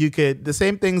you could the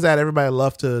same things that everybody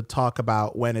love to talk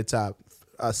about when it's a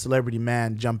celebrity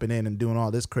man jumping in and doing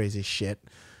all this crazy shit.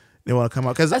 They want to come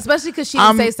up especially because she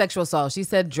didn't say sexual assault. She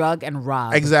said drug and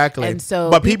rob. Exactly. And so,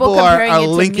 but people are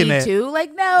linking it too.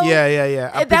 Like, no,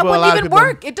 yeah. That wouldn't even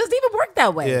work. It doesn't even work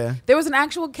that way. Yeah. There was an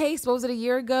actual case. What was it, a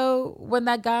year ago when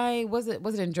that guy was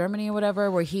it in Germany or whatever,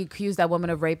 where he accused that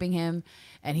woman of raping him,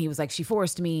 and he was like, she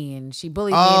forced me and she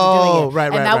bullied me into doing it.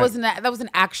 Right. And that was an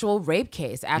actual rape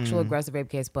case, aggressive rape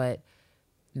case. But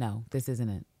no, this isn't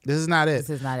it. This is not it.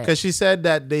 Because she said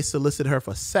that they solicited her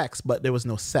for sex, but there was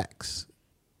no sex.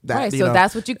 Right, so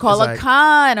that's what you call a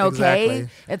con, okay? Exactly.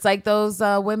 It's like those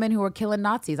women who were killing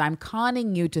Nazis. I'm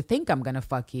conning you to think I'm going to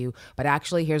fuck you, but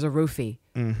actually here's a roofie,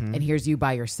 and here's you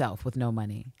by yourself with no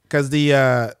money. Because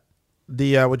the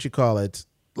what you call it?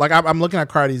 Like I'm looking at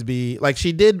Cardi's B. Like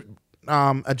she did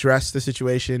address the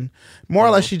situation. More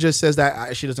or less, she just says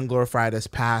that she doesn't glorify it as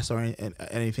past or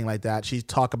anything like that. She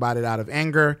talk about it out of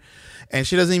anger, and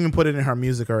she doesn't even put it in her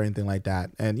music or anything like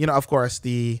that. And you know, of course,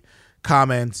 the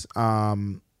comments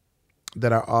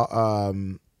that are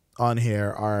on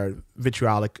here are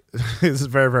vitriolic. It's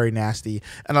very, very nasty,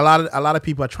 and a lot of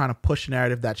people are trying to push the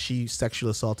narrative that she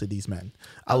sexually assaulted these men.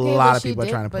 A lot of people are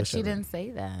trying to push it. But she didn't say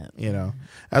that. You know,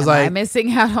 I was like, I'm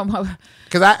missing out on my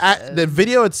because I the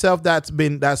video itself that's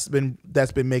been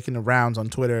making the rounds on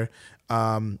Twitter.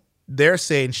 They're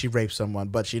saying she raped someone,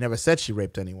 but she never said she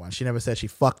raped anyone. She never said she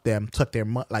fucked them, took their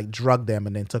drugged them,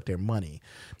 and then took their money.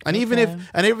 And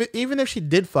even if she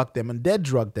did fuck them and did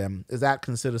drug them, is that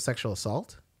considered sexual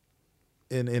assault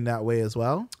in that way as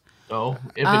well? No,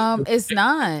 it's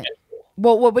not.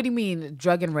 Well, what do you mean,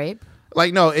 drug and rape?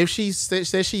 Like, no, if she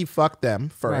says she fucked them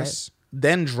first,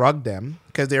 then drugged them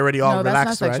because they already all relaxed. No,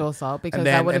 that's not sexual assault because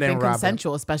that would have been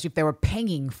consensual, especially if they were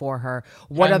paying for her.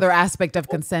 What other aspect of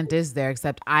consent is there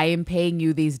except I am paying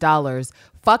you these dollars?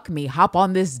 Fuck me, hop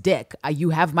on this dick.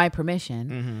 You have my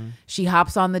permission. She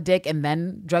hops on the dick and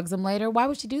then drugs them later. Why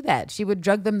would she do that? She would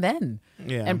drug them then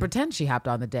and pretend she hopped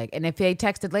on the dick. And if they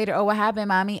texted later, oh, what happened,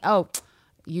 mommy? Oh,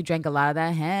 you drank a lot of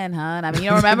that hen, hun. I mean, you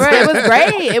don't remember? It was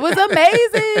great. It was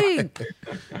amazing.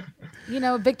 You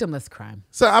know, victimless crime.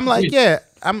 So I'm like, Did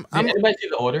anybody see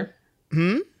The Order?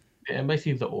 Did anybody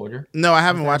see The Order? No, I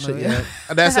haven't watched it yet.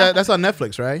 That's on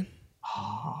Netflix, right?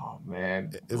 Oh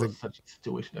man, is it such a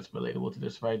situation that's relatable to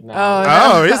this right now?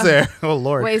 Oh, is there? Oh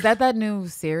Lord. Wait, is that new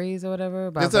series or whatever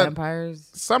about vampires?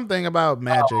 Something about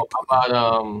magic.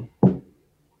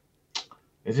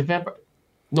 Is it vampire?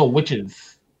 No,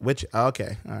 witches.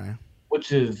 Okay, all right.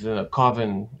 Witches in a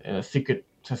coven in a secret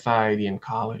society in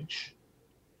college.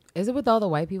 Is it with all the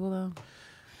white people though?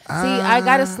 See, I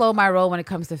gotta slow my roll when it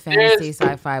comes to fantasy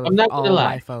sci-fi with all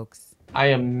white folks. I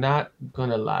am not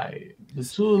gonna lie. The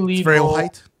two lead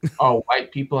roles are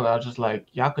white people, and I was just like,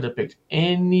 y'all could have picked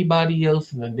anybody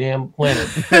else in the damn planet.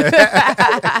 And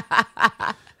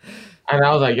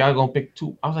I was like, y'all gonna pick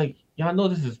two. I was like, y'all know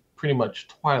this is pretty much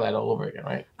Twilight all over again,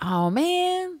 right? Oh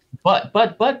man. But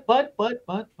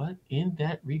in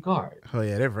that regard. Oh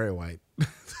yeah, they're very white.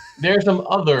 There's some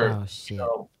other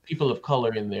people of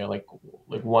color in there, like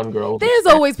one girl. There's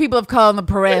always people of color on the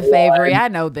periph, Avery. I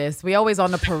know this. We always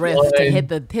on the periph to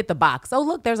hit the box. Oh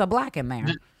look, there's a black in there.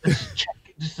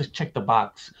 Just to check the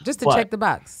box. Check the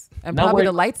box. And probably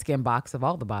the light skin box of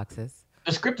all the boxes.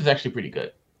 The script is actually pretty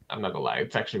good. I'm not gonna lie.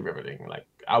 It's actually riveting. Like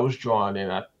I was drawn in.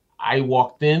 I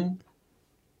walked in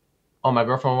on my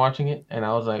girlfriend watching it, and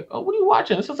I was like, "Oh, what are you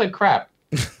watching? This looks like crap."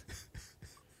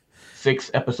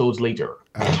 6 episodes later.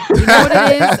 You know what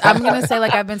it is? I'm going to say,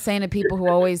 like I've been saying to people who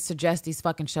always suggest these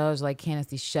fucking shows, like, Candace,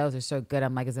 these shows are so good.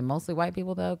 I'm like, is it mostly white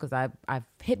people, though? Because I've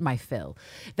hit my fill.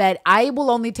 That I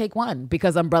will only take one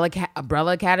because Umbrella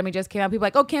Academy just came out. People are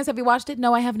like, oh, Candace, have you watched it?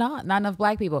 No, I have not. Not enough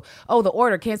black people. Oh, The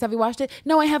Order. Candace, have you watched it?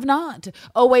 No, I have not.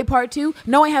 Oh, wait, Part 2?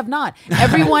 No, I have not.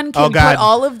 Everyone can put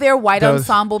all of their white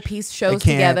ensemble piece shows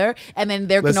together, and then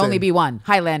there can only be one,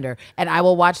 Highlander. And I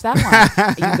will watch that one.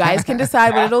 You guys can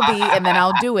decide what it'll be, and then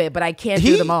I'll do it, but I can't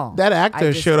do them all. That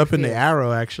actor showed up in The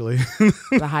Arrow, actually.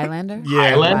 The Highlander? Yeah.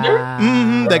 Highlander? Wow.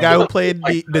 Mm-hmm. The guy who played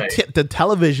the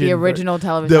television. The original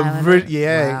television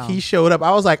Highlander? Wow. He showed up. I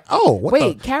was like, oh,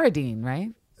 wait, Carradine,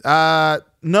 right?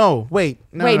 No, wait.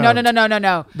 No.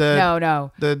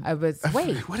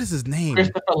 What is his name?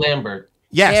 Christopher Lambert.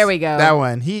 Yes. There we go. That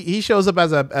one. He shows up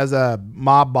as a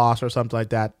mob boss or something like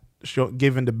that,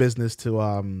 giving the business to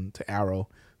Arrow.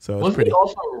 So it's pretty. He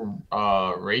also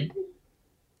Raiden?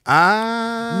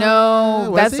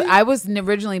 No, I was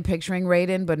originally picturing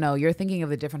Raiden, but no, you're thinking of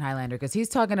the different Highlander because he's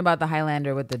talking about the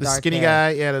Highlander with the dark skinny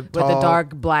hair, guy, with the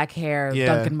dark black hair,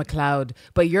 Duncan MacLeod.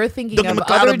 But you're thinking of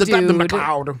other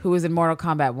dude who was in Mortal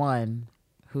Kombat 1.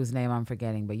 whose name I'm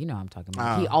forgetting, but you know what I'm talking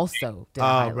about. He also did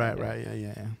Highlander. Right.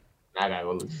 Yeah. I gotta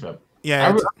go look this up.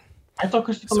 Yeah. I thought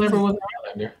Christopher Lambert was a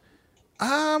Highlander.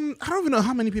 I don't even know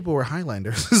how many people were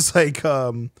Highlanders. It's like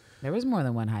there was more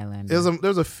than one Highlander.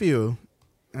 There's a few.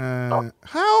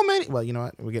 How many? Well, you know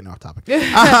what? We're getting off topic.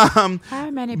 How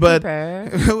many people?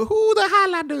 Who the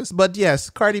Highlanders? But yes,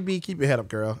 Cardi B, keep your head up,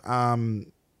 girl.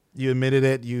 You admitted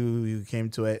it. You came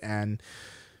to it, and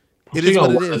it is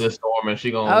what it is. The storm and she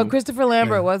gonna... Christopher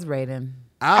Lambert was Raiden.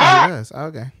 Yes.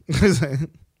 Okay.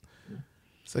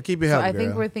 So keep your head up, I girl.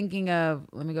 think we're thinking of.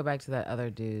 Let me go back to that other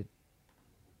dude.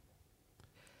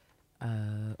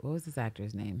 What was this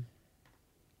actor's name?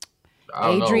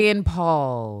 Adrian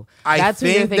Paul. I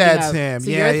think that's him. So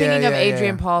you're thinking of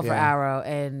Adrian Paul for Arrow,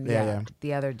 and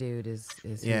the other dude is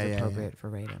appropriate for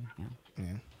Raiden.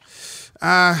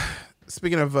 Yeah.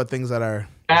 Speaking of things that are...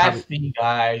 That's the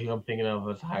guy who I'm thinking of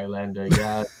as Highlander.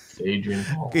 Yeah, Adrian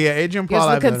Paul. Yeah, Adrian Paul.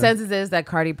 Yes, the consensus is that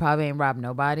Cardi probably ain't robbed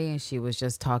nobody, and she was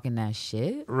just talking that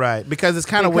shit. Right, because it's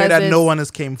kind of weird that no one has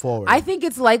came forward. I think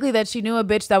it's likely that she knew a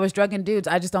bitch that was drugging dudes.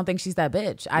 I just don't think she's that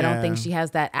bitch. I don't think she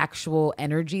has that actual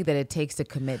energy that it takes to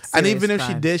commit serious And even if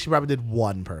crime. she did, she probably did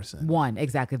one person.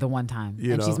 Exactly, the one time.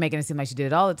 She's making it seem like she did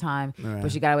it all the time,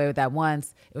 but she got away with that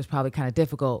once. It was probably kind of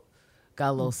difficult.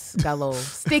 Got a little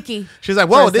sticky. She's like,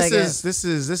 "Whoa, this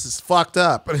is fucked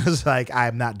up." And it was like,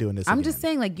 "I'm not doing this." I'm just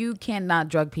saying, like, you cannot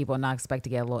drug people and not expect to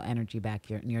get a little energy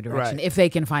back in your direction if they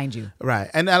can find you.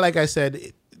 Right, and like I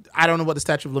said, I don't know what the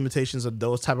statute of limitations of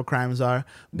those type of crimes are.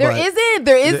 There isn't.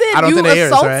 I don't think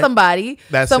assault somebody.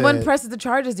 Someone presses the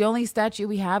charges. The only statute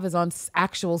we have is on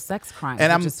actual sex crimes.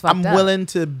 And I'm willing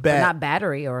to bet, but not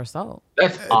battery or assault.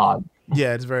 That's odd.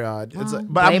 Yeah, it's very odd.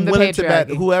 But I'm willing to bet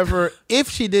whoever, if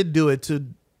she did do it to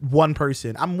one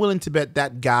person, I'm willing to bet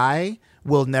that guy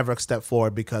will never step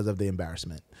forward because of the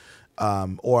embarrassment.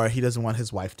 Or he doesn't want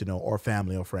his wife to know, or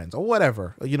family or friends or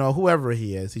whatever. You know, whoever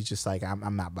he is, he's just like,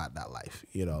 I'm not about that life,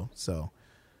 you know. So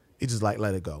he just like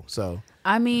let it go. So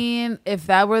I mean, if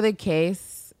that were the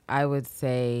case, I would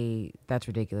say that's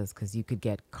ridiculous because you could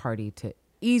get Cardi to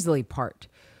easily part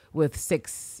with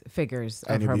 6 figures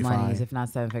of her monies, if not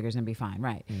 7 figures, and be fine,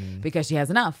 right? Because she has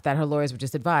enough that her lawyers would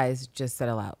just advise, just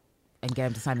settle out and get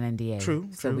him to sign an NDA. True.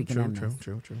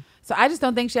 So I just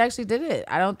don't think she actually did it.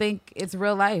 I don't think it's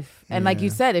real life. And like you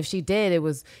said, if she did, it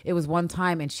was one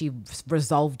time, and she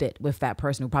resolved it with that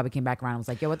person who probably came back around and was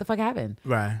like, "Yo, what the fuck happened?"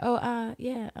 Right. Oh,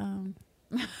 yeah.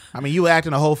 I mean, you were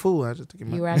acting a whole fool. I just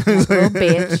you were acting like a little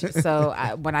bitch. So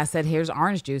when I said, "Here's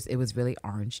orange juice," it was really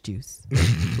orange juice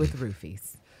with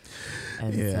roofies.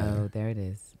 And so there it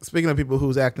is. Speaking of people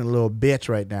who's acting a little bitch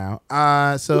right now,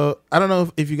 so I don't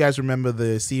know if you guys remember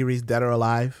the series Dead or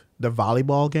Alive, the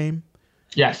volleyball game.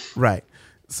 Yes. Right.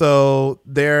 So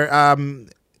there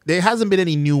hasn't been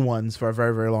any new ones for a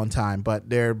very, very long time, but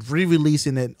they're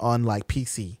re-releasing it on like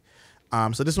PC.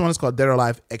 So this one is called Dead or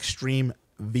Alive Extreme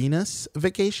Venus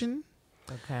Vacation.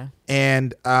 Okay.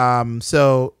 And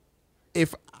so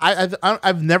if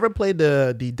I've never played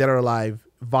the Dead or Alive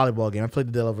volleyball game. I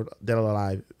played the Dead or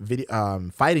Alive video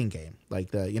fighting game.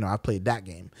 Like I played that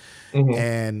game,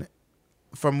 and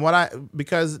from what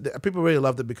because people really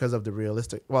loved it because of the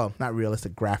not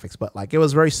realistic graphics, but like it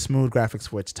was very smooth graphics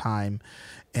for its time,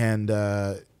 and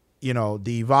the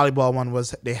volleyball one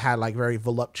they had like very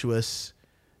voluptuous,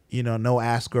 no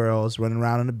ass girls running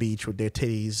around on the beach with their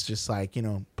titties, just like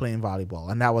playing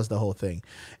volleyball, and that was the whole thing,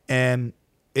 and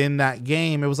in that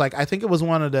game, it was like, I think it was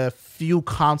one of the few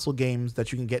console games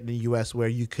that you can get in the US where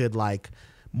you could like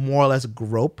more or less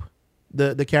grope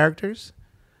the characters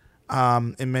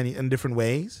in different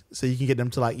ways. So you can get them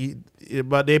to like,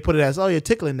 but they put it as, oh, you're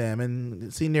tickling them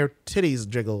and seeing their titties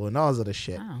jiggle and all this other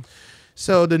shit. Oh.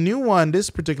 So the new one, this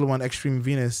particular one, Extreme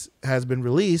Venus, has been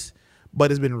released, but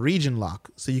it's been region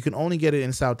locked. So you can only get it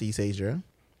in Southeast Asia.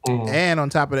 And on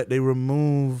top of that, they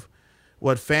remove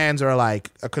what fans are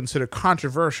like considered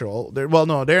controversial. They're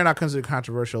not considered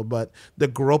controversial, but the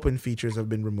groping features have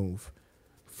been removed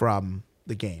from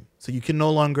the game. So you can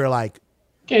no longer like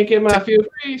can't get my feel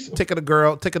freeze. Ticket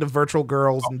the virtual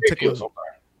girls and tickle.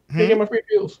 Can't get my free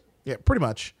feels. Yeah, pretty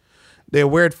much. They're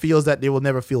weird feels that they will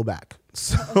never feel back.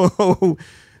 So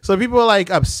people are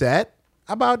like upset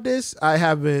about this. I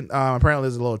haven't. Apparently,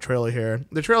 there's a little trailer here.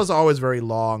 The trailers are always very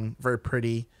long, very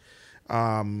pretty.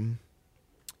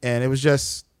 And it was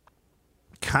just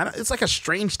it's like a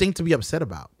strange thing to be upset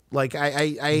about. Like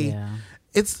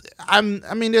there's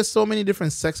so many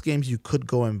different sex games you could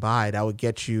go and buy that would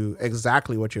get you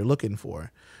exactly what you're looking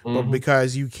for. But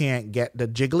because you can't get the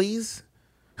jigglies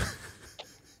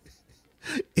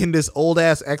in this old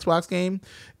ass Xbox game,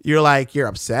 you're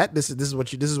upset. This is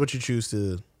what you choose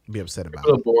to be upset about.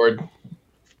 People are bored.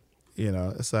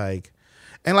 It's like,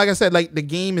 and like I said, like the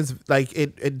game is like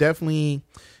it definitely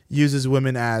uses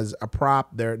women as a prop.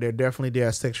 They're definitely there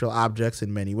as sexual objects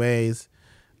in many ways.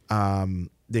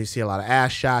 They see a lot of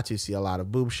ass shots. You see a lot of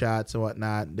boob shots and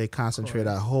whatnot. They concentrate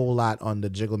a whole lot on the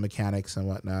jiggle mechanics and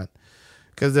whatnot.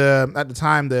 Because at the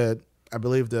time, I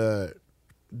believe the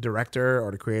director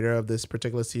or the creator of this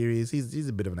particular series, he's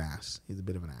a bit of an ass.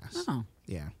 Oh.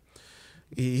 Yeah.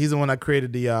 He's the one that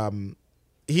created the...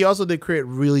 he also did create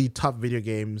really tough video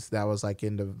games that was like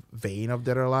in the vein of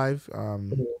Dead or Alive.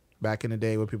 Back in the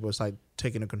day where people was like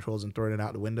taking the controls and throwing it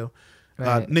out the window.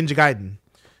 Right. Ninja Gaiden.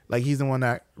 Like he's the one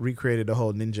that recreated the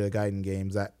whole Ninja Gaiden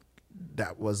games that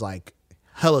was like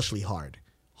hellishly hard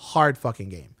fucking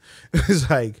game. It's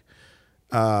like,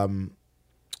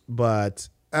 but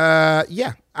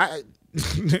yeah,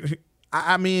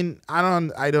 I mean, I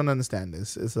don't understand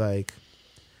this. It's like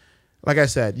I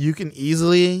said, you can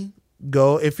easily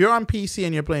go if you're on PC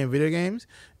and you're playing video games.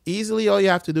 Easily, all you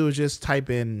have to do is just type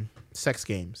in sex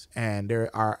games, and there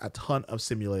are a ton of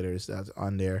simulators that's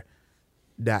on there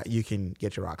that you can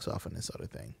get your rocks off on this sort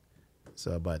of thing.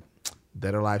 So, but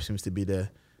Dead or Alive seems to be the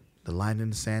line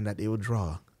in the sand that they will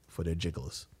draw for their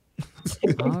jiggles.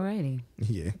 Alrighty.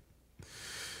 Yeah.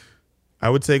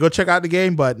 I would say go check out the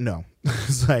game, but no.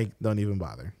 It's like, don't even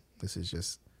bother. This is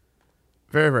just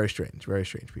very, very strange. Very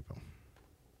strange people.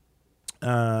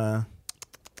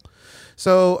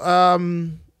 So,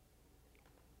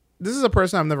 this is a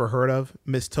person I've never heard of,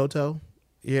 Miss Toto.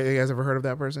 You guys ever heard of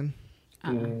that person?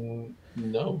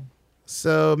 No.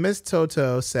 So Miss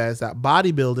Toto says that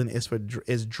bodybuilding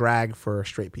is drag for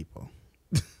straight people.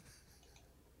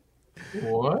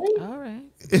 What? All right.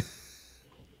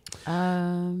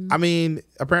 I mean,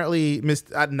 apparently, Miss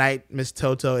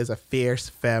Toto is a fierce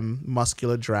femme,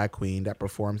 muscular drag queen that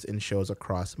performs in shows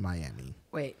across Miami.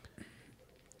 Wait.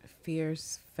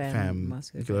 Fierce femme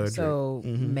muscular. So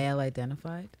male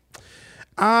identified?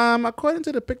 According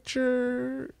to the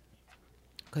picture,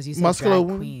 because you said drag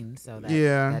queen, so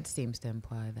that seems to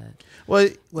imply that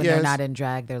when they're not in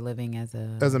drag, they're living as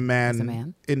a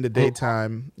man in the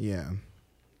daytime. Yeah.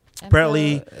 And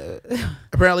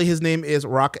apparently his name is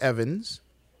Rock Evans.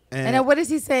 And what is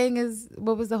he saying?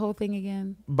 What was the whole thing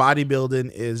again?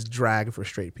 Bodybuilding is drag for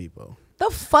straight people. The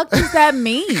fuck does that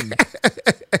mean?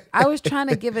 I was trying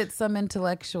to give it some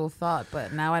intellectual thought,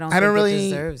 but now I don't think it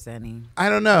deserves any. I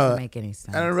don't know. It doesn't make any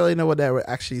sense. I don't really know what that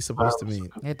actually supposed to mean.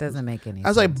 It doesn't make any sense. I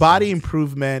was like, body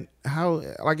improvement. How,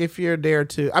 like, if you're there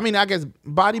to, I mean, I guess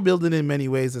bodybuilding in many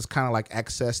ways is kind of like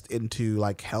accessed into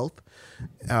like health.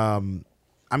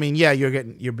 I mean, yeah,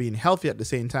 you're being healthy at the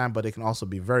same time, but it can also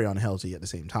be very unhealthy at the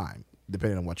same time,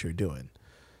 depending on what you're doing.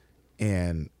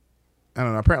 And I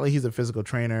don't know. Apparently, he's a physical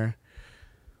trainer.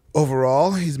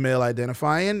 Overall, he's male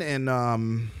identifying, and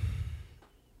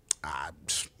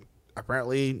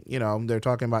apparently, they're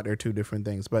talking about they're two different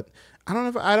things. But I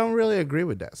don't really agree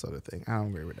with that sort of thing. I don't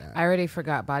agree with that. I already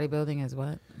forgot. Bodybuilding is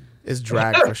what? It's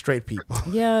drag for straight people.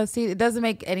 Yeah. See, it doesn't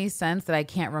make any sense that I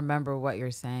can't remember what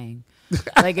you're saying.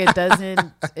 Like it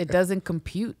doesn't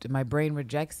compute. My brain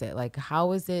rejects it. Like,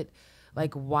 how is it?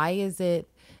 Like, why is it?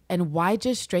 And why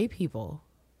just straight people?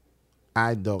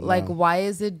 I don't know. Like, why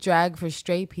is it drag for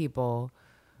straight people,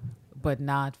 but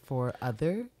not for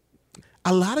other?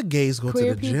 A lot of gays go to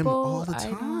the people, gym all the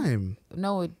time.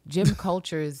 No, gym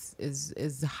culture is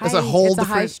high. It's a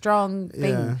high strong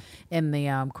thing in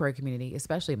the queer community,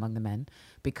 especially among the men,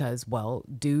 because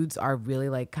dudes are really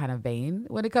like kind of vain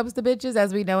when it comes to bitches,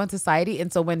 as we know in society.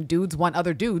 And so when dudes want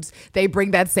other dudes, they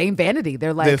bring that same vanity.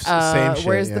 They're like,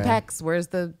 where's the pecs? Where's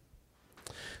the?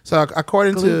 So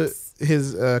according glutes? To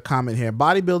his comment here,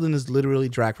 bodybuilding is literally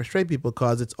drag for straight people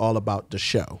because it's all about the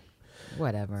show.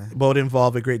 Whatever. Both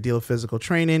involve a great deal of physical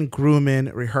training, grooming,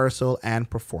 rehearsal, and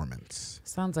performance.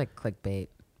 Sounds like clickbait.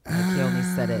 Like he only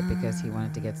said it because he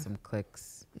wanted to get some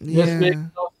clicks. Yeah. This makes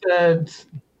no sense.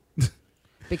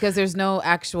 Because there's no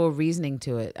actual reasoning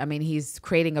to it. I mean, he's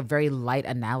creating a very light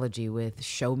analogy with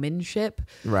showmanship.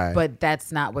 Right. But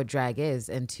that's not what drag is.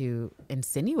 And to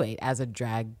insinuate as a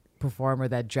drag performer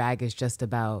that drag is just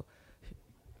about,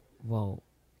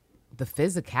 the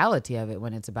physicality of it,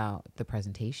 when it's about the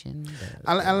presentation,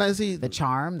 the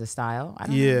charm, the style. I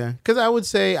don't know. Because I would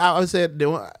say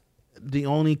the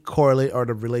only correlate or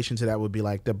the relation to that would be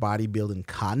like the bodybuilding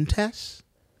contest.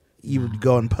 You would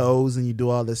go and pose and you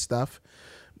do all this stuff,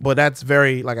 but that's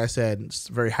very, like I said, it's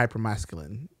very hyper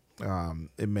masculine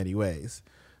in many ways.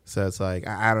 So it's like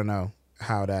I don't know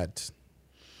how that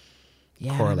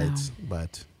correlates,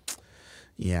 but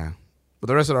yeah. But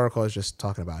the rest of the article is just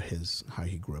talking about how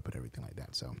he grew up and everything like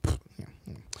that. So, yeah.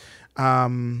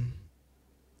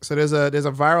 So there's a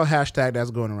viral hashtag that's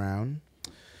going around.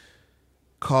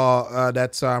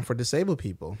 that's for disabled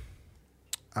people,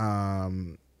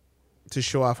 to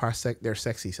show off their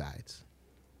sexy sides.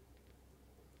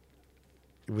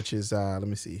 Which is let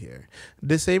me see here.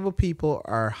 Disabled people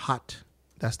are hot.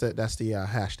 That's the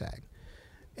hashtag,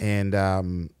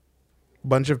 and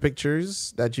bunch of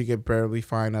pictures that you could probably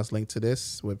find us linked to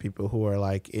this with people who are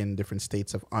like in different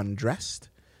states of undressed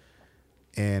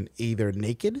and either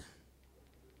naked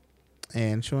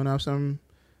and showing off some,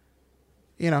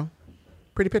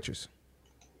 pretty pictures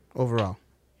overall.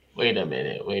 Wait a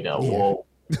minute. Whoa.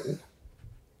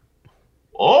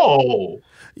 Oh.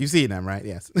 You've seen them, right?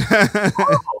 Yes.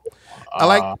 I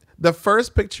like the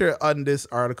first picture on this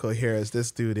article here is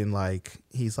this dude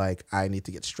he's like, I need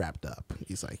to get strapped up.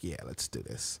 He's like, yeah, let's do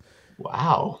this.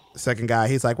 Wow. Second guy,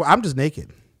 he's like, well, I'm just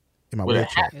naked in my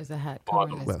wheelchair. There's a hat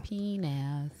covering his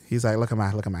penis. He's like, look at my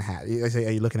hat. I say,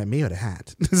 are you looking at me or the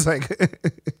hat? It's like,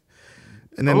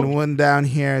 and then the one down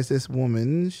here is this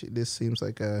woman. This seems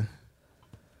like a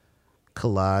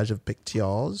collage of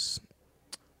pictures.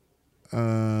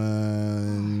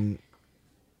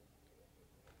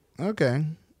 Okay.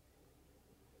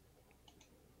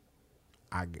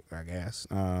 I guess.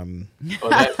 I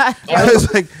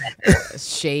was like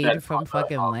shade from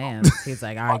fucking Lance. He's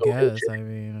like, I guess. I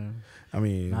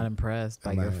mean, not impressed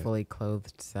by your fully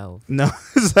clothed self. No,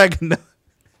 it's like no.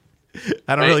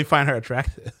 I don't really find her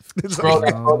attractive. Scroll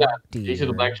down. You see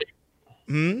the black chick?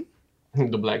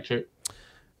 The black chick.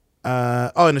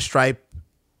 In the stripe.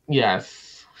 Yes.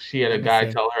 She had a guy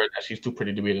tell her that she's too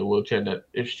pretty to be in a wheelchair, that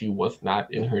if she was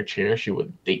not in her chair, he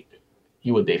would date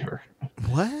her.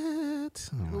 What?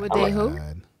 Would date who?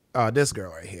 This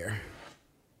girl right here.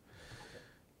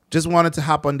 Just wanted to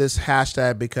hop on this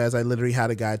hashtag because I literally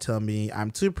had a guy tell me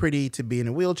I'm too pretty to be in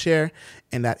a wheelchair,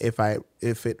 and that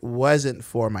if it wasn't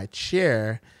for my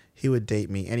chair, he would date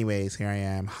me. Anyways, here I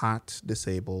am, hot,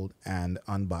 disabled, and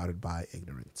unbothered by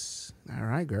ignorance. All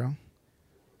right, girl.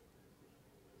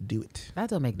 Do it. That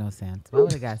don't make no sense. Why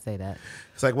would a guy say that?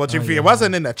 It's like, if it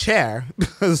wasn't in a chair,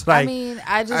 it's like. I mean,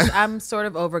 I'm sort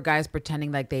of over guys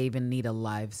pretending like they even need a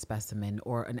live specimen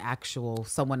or an actual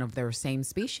someone of their same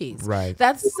species. Right.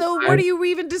 That's so. What are you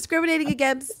even discriminating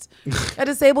against a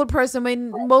disabled person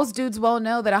when most dudes well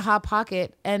know that a hot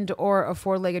pocket and or a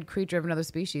four-legged creature of another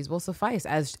species will suffice,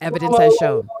 as evidence has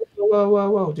shown.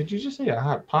 Whoa! Did you just say a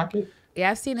hot pocket? Yeah,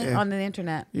 I've seen it on the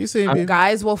internet. You see,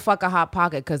 guys will fuck a hot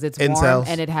pocket because it's warm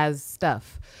and it has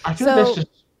stuff. I feel that's just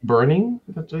burning.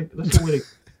 That's the way to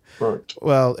burn.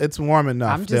 Well, it's warm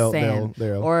enough. I'm just saying.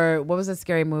 Or what was a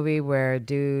scary movie where a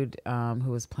dude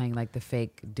who was playing like the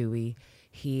fake Dewey,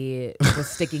 he was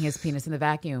sticking his penis in the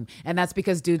vacuum, and that's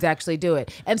because dudes actually do it.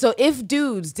 And so if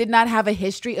dudes did not have a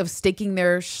history of sticking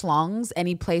their schlongs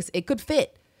any place it could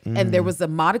fit, and there was a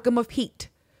modicum of heat,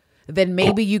 then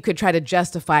maybe you could try to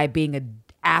justify being an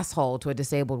asshole to a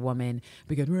disabled woman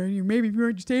because, well, maybe if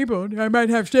you're disabled, I might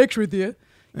have sex with you.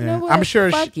 You know what? I'm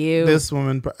sure this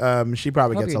woman, she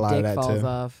probably gets a lot of that too.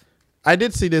 Off. I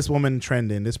did see this woman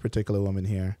trending, this particular woman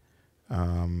here.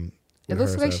 It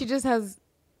looks like she just has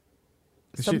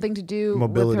something to do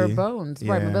with her bones.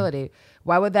 Yeah. Right, mobility.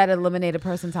 Why would that eliminate a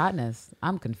person's hotness?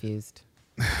 I'm confused.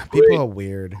 People are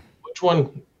weird. Which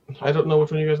one? I don't know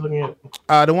which one you guys are looking at.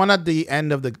 The one at the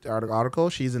end of the article,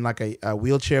 she's in like a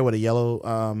wheelchair with a yellow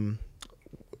not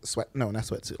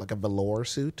sweatsuit, like a velour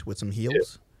suit with some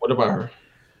heels. Yeah. What about her?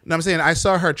 No, I'm saying I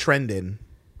saw her trending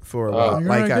for a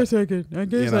while. I guess I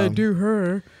do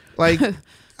her. Like,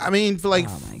 I mean, for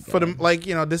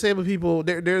the disabled people,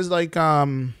 there's like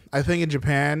I think in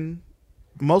Japan,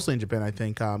 mostly in Japan, I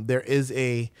think there is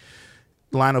a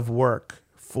line of work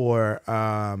for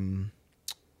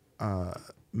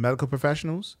medical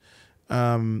professionals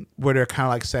where they're kind of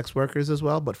like sex workers as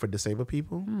well, but for disabled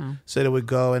people. So they would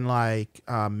go and like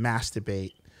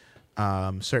masturbate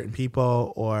certain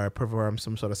people or perform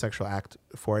some sort of sexual act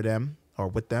for them or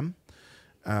with them,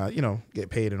 get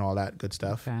paid and all that good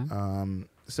stuff. Okay.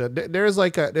 So there's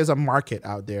a market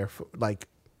out there for like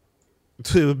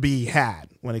to be had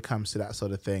when it comes to that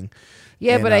sort of thing.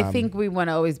 Yeah, but I think we want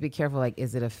to always be careful. Like,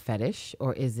 is it a fetish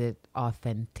or is it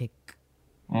authentic?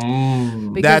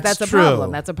 Because that's a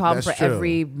problem. That's a problem for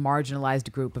every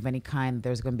marginalized group of any kind.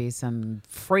 There's going to be some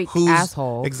freak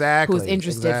asshole who's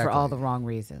interested for all the wrong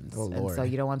reasons. Oh, and so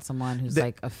you don't want someone who's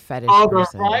like a fetish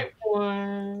person. The right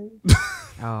one.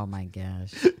 Oh my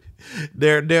gosh.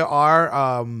 There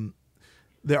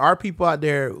are people out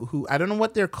there who, I don't know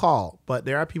what they're called, but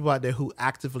there are people out there who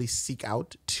actively seek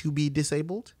out to be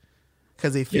disabled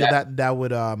because they feel that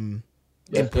would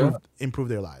improve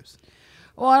their lives.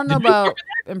 Well, I don't know about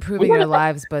improving your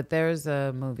lives, but there's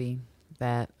a movie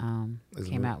that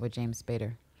came out with James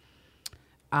Spader.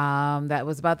 That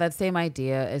was about that same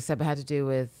idea, except it had to do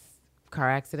with car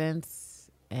accidents,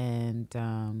 and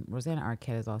Rosanna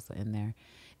Arquette is also in there.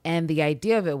 And the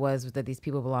idea of it was that these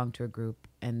people belonged to a group,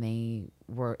 and they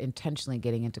were intentionally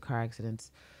getting into car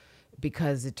accidents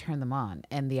because it turned them on.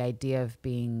 And the idea of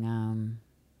being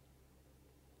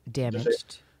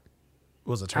damaged.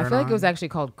 Was a turn I feel on? like it was actually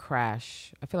called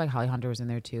Crash. I feel like Holly Hunter was in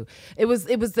there too. It was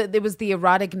the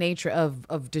erotic nature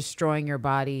of destroying your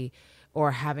body or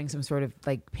having some sort of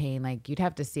like pain. Like you'd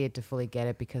have to see it to fully get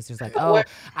it, because there's like, oh,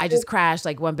 I just crashed.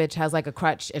 Like one bitch has like a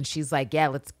crutch and she's like, yeah,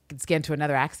 let's get into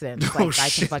another accident. It's like I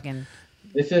can fucking.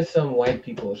 This is some white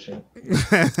people shit.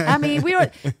 I mean,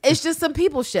 it's just some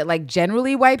people shit. Like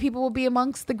generally white people will be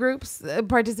amongst the groups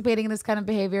participating in this kind of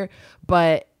behavior.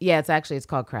 But yeah, it's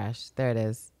called Crash. There it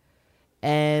is.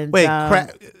 And wait, crash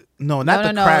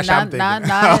I'm thinking.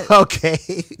 Not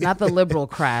okay. Not the liberal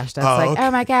Crash. That's okay. oh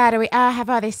my God, we have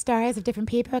all these stories of different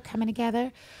people coming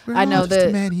together. I know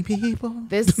that many people.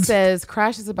 This says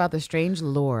Crash is about the strange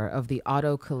lure of the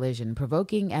auto collision,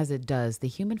 provoking as it does the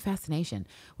human fascination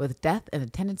with death and a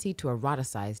tendency to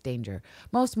eroticize danger.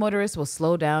 Most motorists will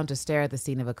slow down to stare at the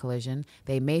scene of a collision.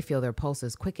 They may feel their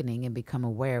pulses quickening and become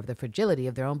aware of the fragility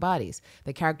of their own bodies.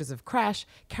 The characters of Crash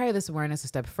carry this awareness a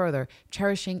step further,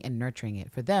 cherishing and nurturing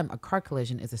it. For them, a car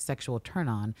collision is a sexual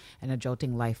turn-on and a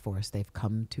jolting life force they've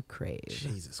come to crave.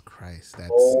 Jesus Christ.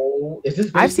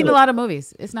 I've seen a lot of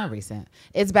movies. It's not recent.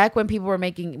 It's back when people were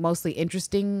making mostly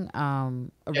interesting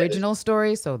original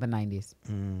stories, so the 90s.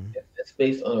 It's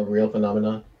based on a real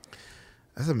phenomenon.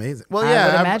 That's amazing. Well,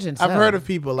 yeah, I've heard of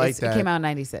people like that. It came out in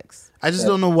 96. I just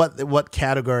don't know what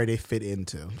category they fit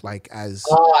into. Like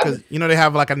because they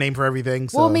have like a name for everything.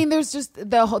 So. Well, I mean, there's just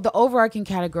the overarching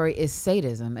category is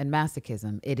sadism and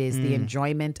masochism. It is the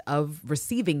enjoyment of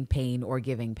receiving pain or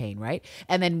giving pain, right?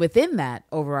 And then within that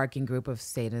overarching group of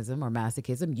sadism or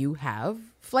masochism, you have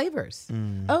flavors.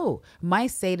 Oh, my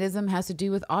sadism has to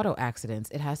do with auto accidents.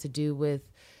 It has to do with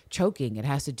choking. It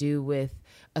has to do with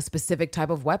a specific type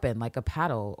of weapon, like a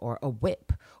paddle or a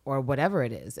whip or whatever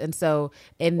it is. And so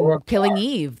in Killing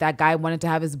Eve, that guy wanted to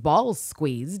have his balls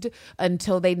squeezed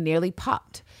until they nearly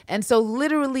popped. And so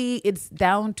literally it's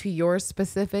down to your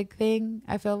specific thing,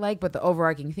 I feel like. But the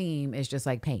overarching theme is just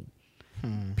like pain.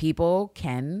 People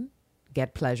can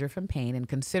get pleasure from pain. And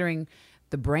considering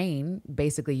the brain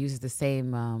basically uses the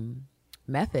same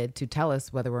method to tell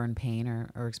us whether we're in pain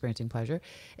or experiencing pleasure,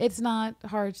 it's not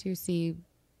hard to see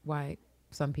why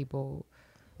some people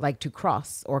like to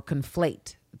cross or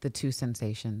conflate the two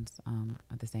sensations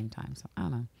at the same time. So I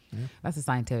don't know. Yeah. That's the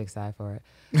scientific side for it.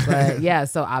 But yeah,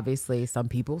 so obviously some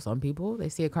people, they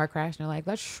see a car crash and they're like,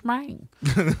 let's schmang.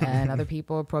 And other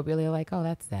people appropriately are like, oh,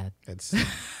 that's sad.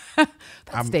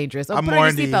 That's dangerous. Oh, put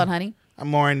on your seatbelt, honey. I'm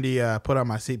more in the put on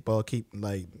my seatbelt, keep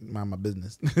like mind my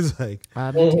business. It's like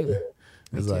me too.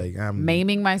 It's like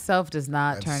maiming myself does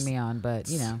not turn me on, but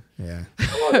you know. Yeah.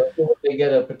 They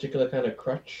get a particular kind of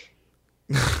crutch.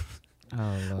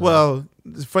 Well,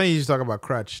 it's funny you talk about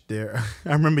crutch there.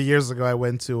 I remember years ago I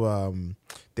went to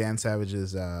Dan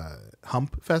Savage's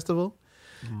Hump Festival,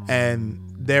 and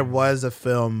there was a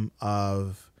film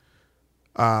of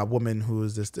a woman who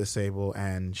was disabled,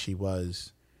 and she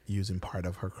was using part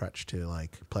of her crutch to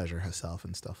like pleasure herself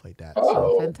and stuff like that.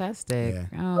 Oh, fantastic. Yeah.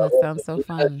 Oh, that sounds so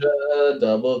fun.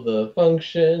 Double the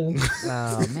function.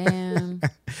 Oh, man.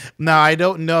 Now, I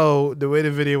don't know the way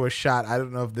the video was shot. I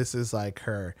don't know if this is like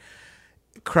her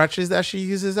crutches that she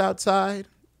uses outside,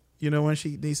 when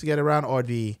she needs to get around, or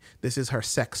this is her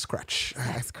sex crutch.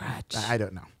 Sex crutch. I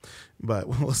don't know, but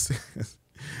we'll see.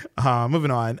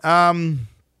 Moving on.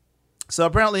 So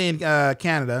apparently in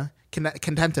Canada,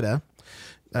 Contentida.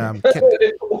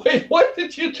 Wait, what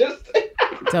did you just say?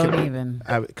 Don't even.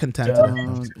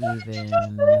 Contentida. Don't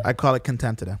even. I call it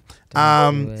Contentida.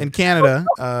 In Canada,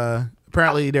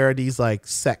 apparently there are these like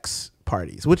sex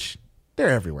parties, which they're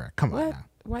everywhere. Come on now.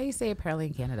 Why you say apparently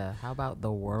in Canada? How about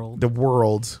the world? The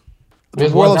world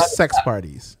of sex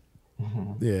parties.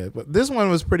 Mm-hmm. Yeah, but this one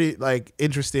was pretty like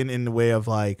interesting in the way of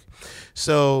like,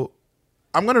 so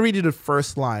I'm going to read you the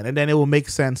first line, and then it will make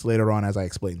sense later on as I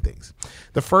explain things.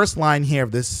 The first line here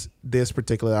of this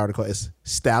particular article is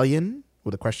stallion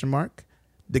with a question mark.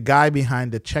 The guy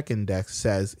behind the check-in desk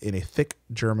says in a thick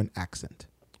German accent.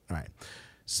 All right.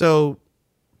 So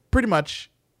pretty much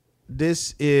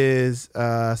this is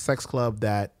a sex club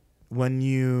that when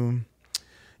you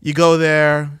go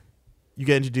there, you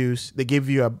get introduced. They give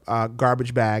you a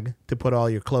garbage bag to put all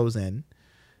your clothes in.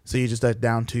 So you just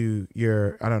down to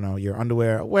your, I don't know, your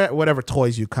underwear, whatever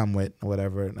toys you come with, or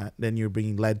whatever. And then you're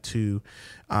being led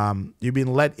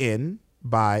in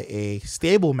by a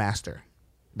stable master.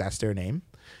 That's their name.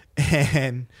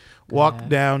 and walk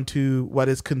down to what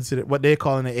is considered what they're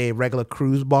calling a regular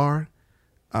cruise bar,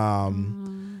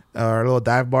 or a little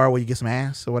dive bar where you get some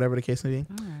ass or whatever the case may be.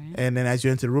 Right. And then as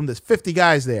you enter the room, there's 50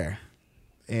 guys there,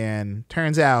 and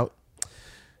turns out,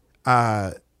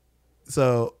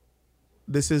 so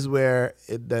this is where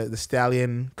the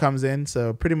stallion comes in.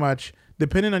 So pretty much,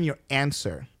 depending on your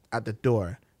answer at the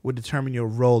door, would determine your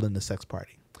role in the sex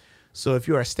party. So if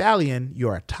you're a stallion,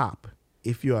 you're a top.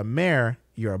 If you're a mare,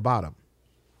 you're a bottom.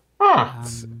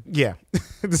 Yeah.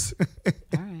 All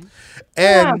right.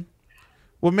 And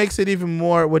what makes it even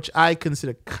more, which I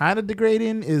consider kind of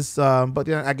degrading, is, but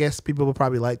you know, I guess people will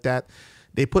probably like that.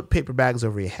 They put paper bags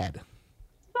over your head.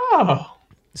 Oh.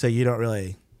 So you don't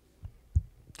really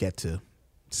get to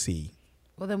see.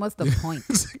 Well, then what's the point?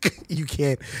 You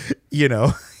can't, you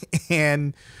know,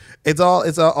 and it's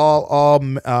all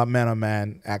man on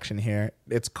man action here.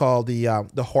 It's called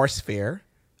the Horse Fair.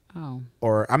 Oh.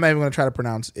 Or I'm not even going to try to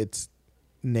pronounce its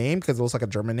name because it looks like a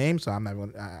German name. So I'm not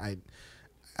going to,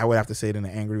 I would have to say it in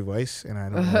an angry voice, and I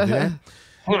don't want to do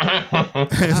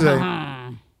that.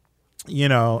 So, you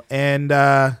know, and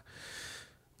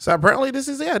so apparently this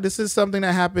is something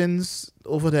that happens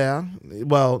over there.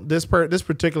 Well, this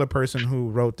particular person who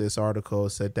wrote this article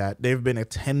said that they've been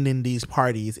attending these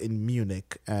parties in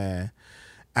Munich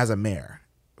as a mare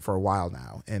for a while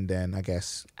now, and then I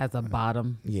guess as a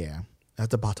bottom. Yeah. At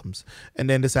the bottoms, and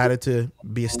then decided to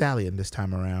be a stallion this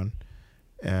time around.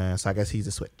 So I guess he's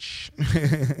a switch.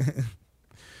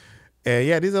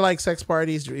 Yeah, these are like sex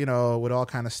parties, you know, with all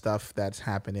kind of stuff that's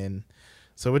happening.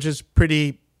 So which is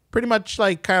pretty much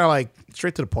like kind of like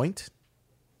straight to the point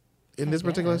in this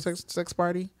particular sex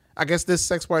party. I guess this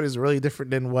sex party is really different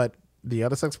than what the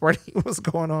other sex party was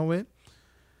going on with.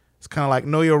 It's kind of like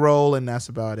know your role, and that's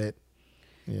about it.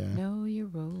 Yeah. Know your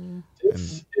role.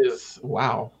 This is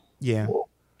wow. Yeah.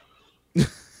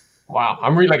 Wow.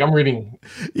 I'm reading.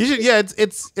 You should. Yeah.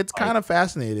 It's kind of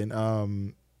fascinating.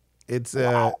 It's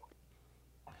wow.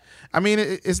 I mean,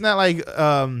 it's not like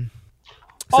sex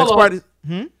party.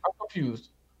 I'm confused.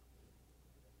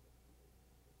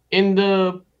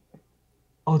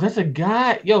 That's a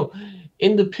guy. Yo,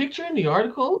 in the picture in the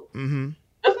article, doesn't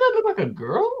that look like a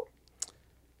girl?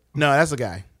 No, that's a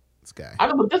guy. Guy. I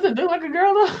don't know, doesn't it look like a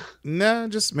girl though? No,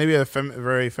 just maybe a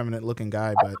very feminine looking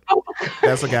guy, but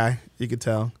that's a guy. You could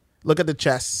tell. Look at the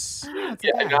chest.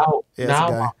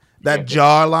 Now, that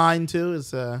jawline too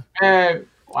is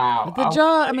wow. The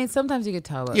jaw. I mean, sometimes you could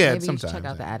tell. But maybe sometimes. You should check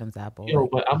out the Adam's apple.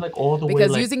 But I'm like all the way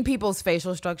because using people's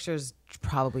facial structures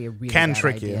probably a really bad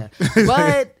trick idea. you.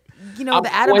 But you know,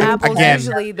 the Adam's apple is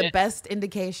usually the best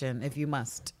indication if you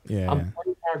must. Yeah. I'm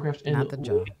 20 paragraphs in. Not the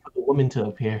jaw. The woman to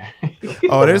appear.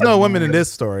 Oh, there's no women in this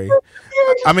story.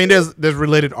 I mean, there's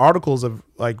related articles of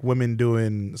like women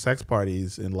doing sex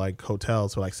parties in like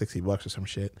hotels for like $60 or some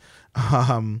shit.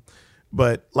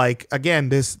 But like again,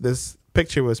 this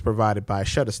picture was provided by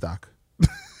Shutterstock.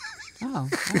 Oh,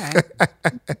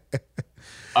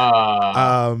 all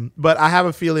right. But I have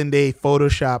a feeling they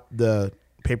photoshopped the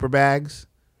paper bags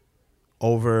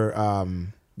over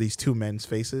these two men's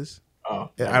faces.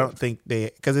 Oh, I don't think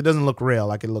because it doesn't look real.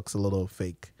 Like it looks a little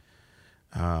fake.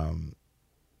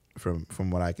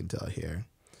 From what I can tell here.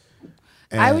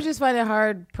 And I would just find it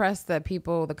hard pressed that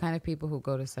the kind of people who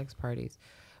go to sex parties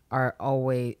are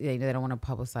always, they don't want to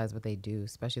publicize what they do,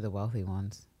 especially the wealthy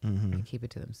ones. They keep it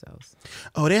to themselves.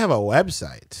 Oh, they have a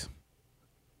website.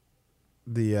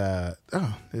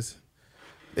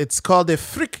 It's called the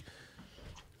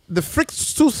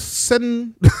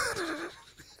Frickstusen.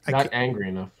 Not angry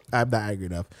enough. I'm not angry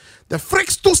enough. The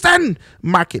Frickstusen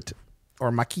Market.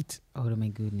 Or Makit. Oh, my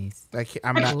goodness.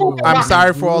 I'm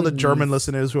sorry for all the German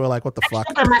listeners who are like, what the fuck?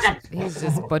 He's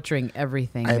just butchering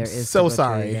everything I'm there is. So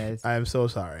sorry. I am so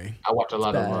sorry. I watch a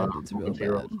lot of it's real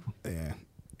bad. Yeah.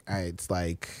 It's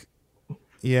like,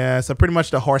 yeah, so pretty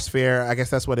much the horse fair. I guess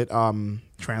that's what it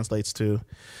translates to.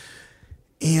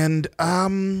 And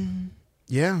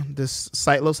yeah, this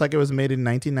site looks like it was made in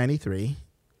 1993.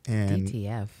 And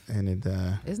DTF. And it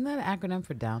isn't that an acronym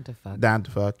for down to fuck? Down to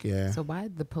fuck, yeah. So why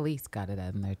the police got it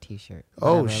on their t-shirt?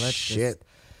 Oh, shit.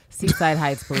 Seaside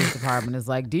Heights Police Department is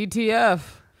like, DTF.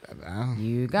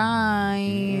 You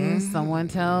guys, someone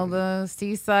tell the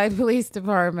Seaside Police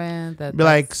Department that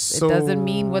it doesn't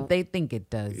mean what they think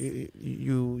it does.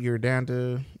 You're down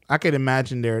to. I could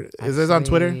imagine is this on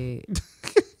Twitter?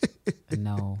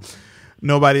 No.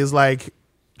 Nobody's like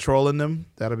trolling them.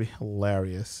 That'll be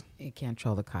hilarious. You can't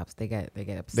troll the cops. They get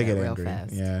upset they get real angry.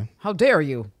 fast. Yeah. How dare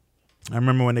you? I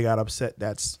remember when they got upset.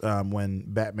 That's when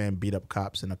Batman beat up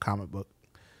cops in a comic book.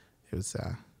 It was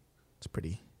it's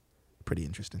pretty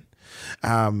interesting.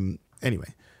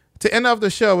 Anyway, To end off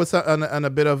the show with on a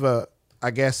bit of a,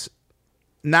 I guess,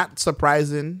 not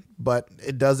surprising, but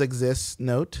it does exist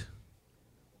note.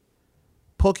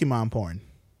 Pokemon porn.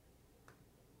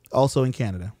 Also in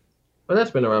Canada. Well,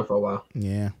 that's been around for a while.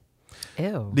 Yeah.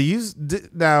 Ew.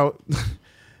 Now...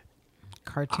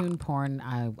 Cartoon porn,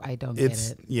 I don't get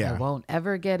it. Yeah. I won't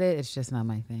ever get it. It's just not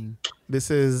my thing.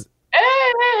 This is...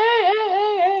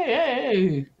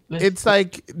 Hey. It's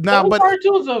like... No, but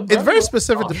it's very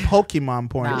specific to Pokemon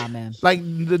porn. Nah, man. Like,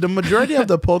 the majority of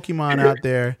the Pokemon out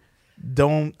there...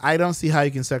 I don't see how you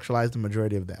can sexualize the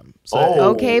majority of them. So,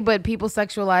 okay, but people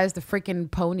sexualize the freaking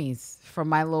ponies from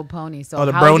My Little Pony. So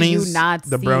the how bronies, do you not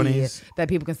see bronies. that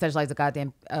people can sexualize the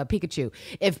goddamn Pikachu?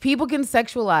 If people can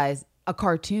sexualize a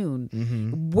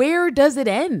cartoon, where does it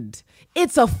end?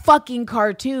 It's a fucking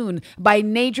cartoon. By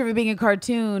nature of it being a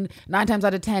cartoon, 9 times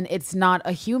out of 10, it's not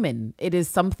a human. It is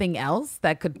something else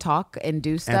that could talk and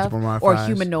do stuff, or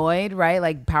humanoid, right?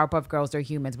 Like Powerpuff Girls, they're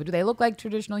humans, but do they look like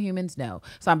traditional humans? No.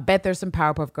 So I bet there's some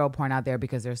Powerpuff Girl porn out there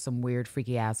because there's some weird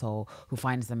freaky asshole who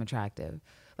finds them attractive.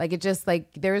 Like, it just,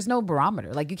 like, there is no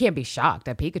barometer. Like, you can't be shocked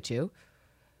at Pikachu.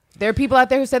 There are people out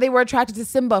there who said they were attracted to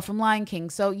Simba from Lion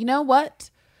King. So you know what?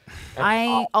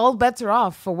 All bets are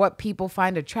off for what people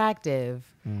find attractive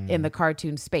in the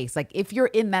cartoon space. Like, if you're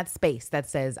in that space that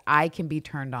says I can be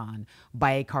turned on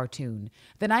by a cartoon,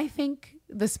 then I think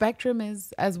the spectrum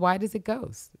is as wide as it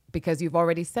goes, because you've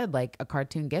already said, like, a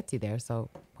cartoon gets you there. So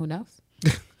who knows?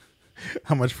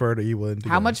 How much further are you willing to go?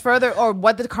 How much further, or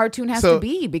what the cartoon has to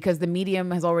be, because the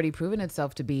medium has already proven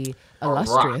itself to be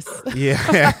illustrious.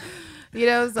 Yeah. You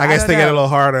know, so I guess they get a little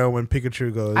harder when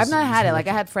Pikachu goes. I've not had it. Like,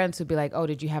 I had friends who'd be like, "Oh,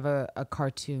 did you have a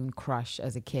cartoon crush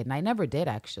as a kid?" And I never did,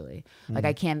 actually. Like,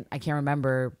 I can't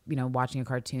remember, watching a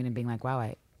cartoon and being like, "Wow,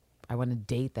 I want to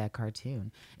date that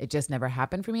cartoon." It just never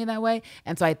happened for me that way.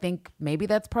 And so I think maybe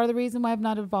that's part of the reason why I've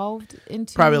not evolved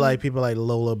into. Probably like people like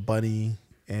Lola Bunny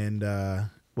and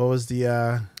what was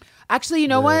the? Actually, you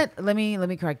know what? Let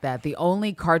me correct that. The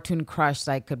only cartoon crush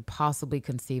that I could possibly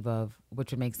conceive of,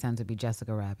 which would make sense, would be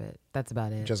Jessica Rabbit. That's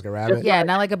about it. Jessica Rabbit? Yeah,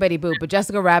 not like a Betty Boop, but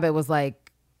Jessica Rabbit was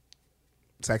like...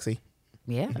 sexy.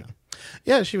 Yeah.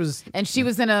 Yeah, she was... And she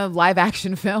was in a live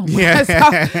action film. Yeah. So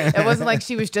it wasn't like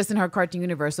she was just in her cartoon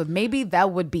universe. So maybe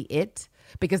that would be it,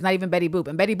 because not even Betty Boop.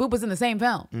 And Betty Boop was in the same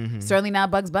film. Certainly not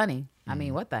Bugs Bunny. I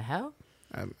mean, what the hell?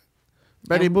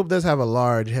 Betty Boop does have a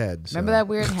large head. So. Remember that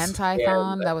weird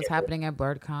hentai-thon that was happening at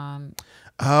BlurredCon?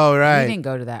 Oh, right. You didn't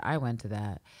go to that. I went to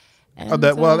that. And,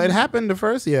 it happened the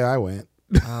first year I went.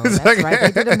 Oh, that's right.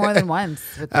 They did it more than once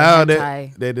with the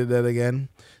hentai. They did that again.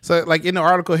 So, like, in the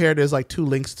article here, there's like 2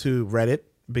 links to Reddit,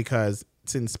 because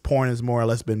since porn has more or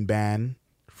less been banned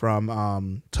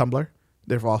from Tumblr,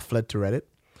 they've all fled to Reddit.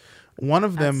 One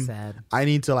of them, I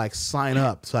need to like sign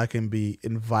up so I can be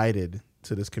invited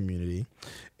to this community.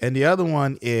 And the other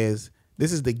one is,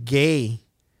 this is the gay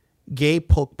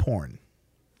poke porn.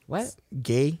 What?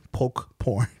 Gay poke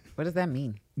porn. What does that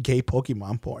mean? Gay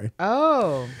Pokemon porn.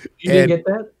 Oh. You didn't get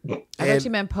that? I thought you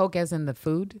meant poke as in the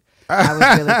food. I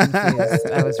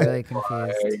was really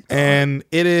confused. And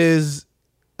it is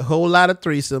a whole lot of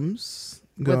threesomes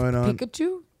going on.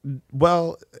 Pikachu?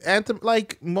 Well,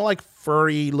 more like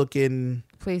furry looking.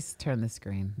 Please turn the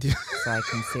screen so I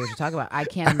can see what you're talking about. I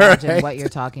can't imagine what you're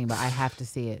talking about. I have to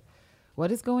see it.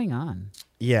 What is going on?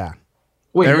 Yeah.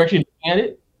 Wait, you're actually looking at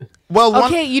it? Well,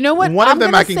 okay, you know what? One of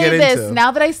them I can get into.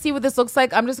 Now that I see what this looks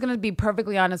like, I'm just going to be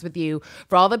perfectly honest with you.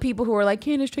 For all the people who are like,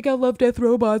 Candace, check out Love, Death,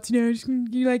 Robots. You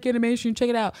like animation, check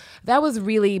it out. That was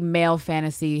really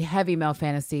heavy male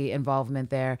fantasy involvement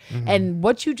there. Mm-hmm. And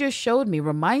what you just showed me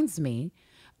reminds me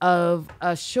of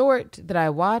a short that I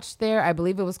watched there. I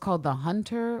believe it was called The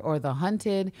Hunter or The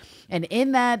Hunted. And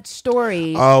in that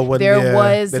story, there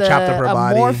was a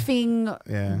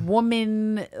morphing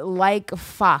woman-like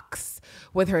fox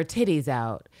with her titties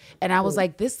out. And I was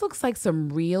like, this looks like some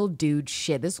real dude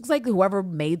shit. This looks like whoever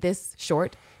made this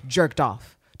short jerked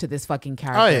off to this fucking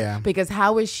character. Oh, yeah. Because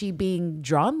how is she being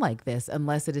drawn like this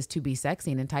unless it is to be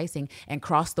sexy and enticing and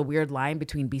cross the weird line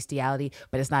between bestiality,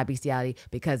 but it's not bestiality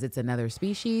because it's another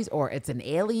species or it's an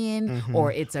alien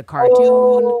or it's a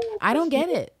cartoon. I don't get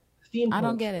it. I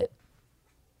don't get it.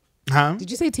 Huh?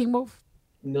 Did you say Teen Wolf?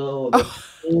 No,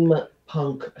 the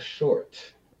steampunk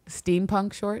short.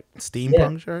 Steampunk short?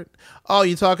 Steampunk short? Oh,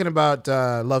 you talking about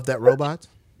Love, Death, Robots?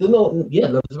 No, yeah,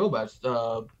 Love, Death, Robots.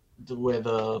 Where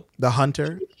the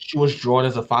hunter, she was drawn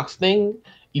as a fox thing.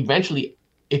 Eventually,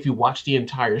 if you watch the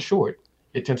entire short,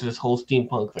 it turns to this whole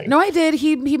steampunk thing. No, I did.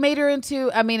 He made her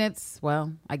into. I mean,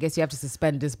 I guess you have to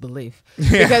suspend disbelief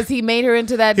because he made her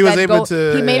into that. He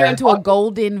made her into a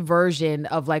golden version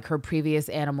of like her previous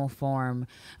animal form,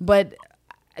 but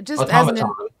just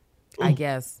I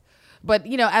guess. But,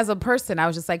 as a person, I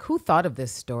was just like, who thought of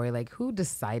this story? Like, who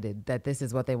decided that this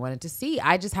is what they wanted to see?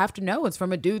 I just have to know it's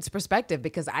from a dude's perspective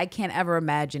because I can't ever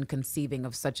imagine conceiving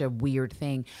of such a weird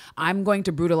thing. I'm going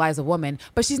to brutalize a woman,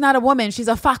 but she's not a woman. She's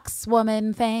a fox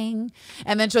woman thing.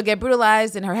 And then she'll get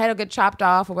brutalized and her head will get chopped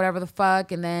off or whatever the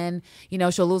fuck. And then,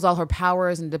 she'll lose all her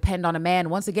powers and depend on a man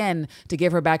once again to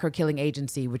give her back her killing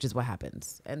agency, which is what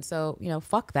happens. And so,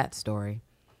 fuck that story.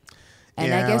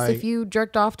 And I guess if you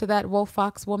jerked off to that wolf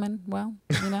fox woman, well,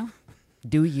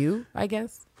 do you, I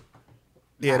guess?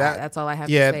 Yeah, that's all I have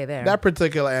to say there. That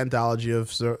particular anthology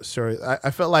of stories, I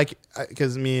felt like,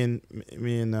 because me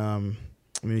and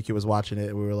Miki was watching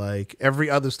it, we were like,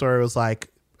 every other story was like,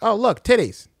 oh, look,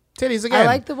 titties again. I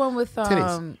like the one with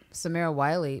Samira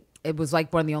Wiley. It was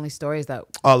like one of the only stories that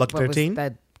Lucky 13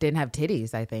 that didn't have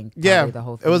titties. I think. Yeah, the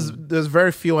whole thing. There's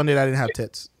very few on there that didn't have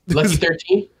tits. Lucky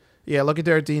 13. Yeah, Lucky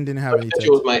 13 didn't have any tits.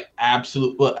 It was my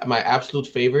absolute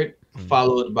favorite,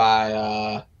 followed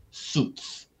by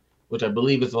Suits, which I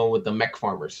believe is the one with the mech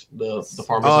farmers, the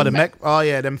farmers. Oh, the mech. Oh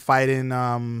yeah, them fighting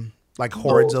like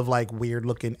hordes of like weird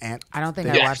looking ants. I don't think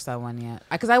I watched that one yet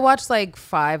because I watched like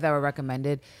 5 that were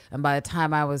recommended, and by the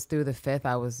time I was through the 5th,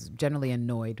 I was generally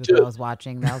annoyed with what I was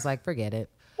watching. And I was like, forget it.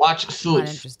 Watch Suits. I'm not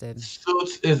interested.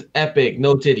 Suits is epic.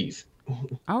 No titties.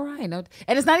 All right, no,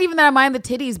 and it's not even that I mind the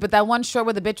titties, but that one short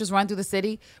where the bitch was running through the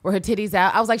city where her titties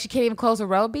out, I was like, she can't even close her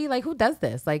robe. Like, who does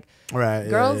this? Like,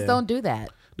 girls don't do that.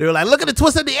 They were like, look at the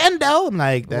twist at the end, though. I'm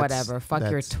like, whatever. Fuck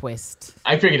your twist.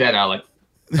 I figured that out. Like,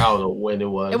 I don't know when it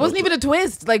was. It wasn't even a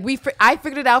twist. Like I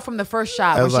figured it out from the first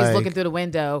shot where she's looking through the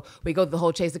window. We go through the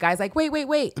whole chase. The guy's like, wait.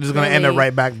 I'm just gonna end it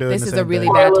right back doing this. Is a really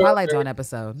bad Twilight Zone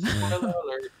episode.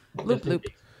 Loop.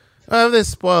 This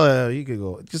spoiler, you could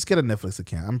go just get a Netflix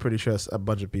account. I'm pretty sure a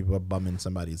bunch of people are bumming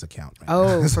somebody's account.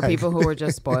 Right for people who were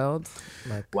just spoiled.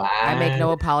 Wow. I make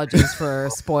no apologies for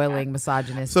spoiling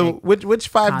misogynistic. So which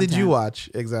 5 did you watch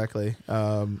exactly?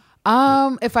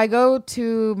 If I go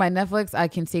to my Netflix, I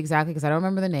can see exactly because I don't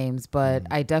remember the names, but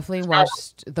I definitely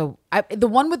watched the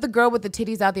one with the girl with the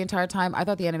titties out the entire time. I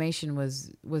thought the animation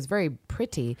was very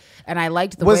pretty, and I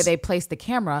liked the way they placed the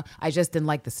camera. I just didn't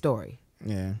like the story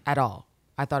at all.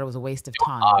 I thought it was a waste of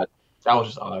time. That was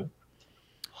just odd.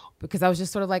 Because I was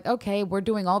just sort of like, okay, we're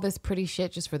doing all this pretty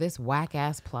shit just for this whack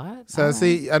ass plot. So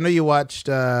see, I know you watched.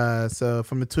 So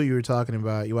from the 2 you were talking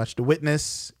about, you watched The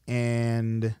Witness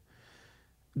and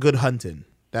Good Hunting.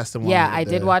 That's the one. Yeah, I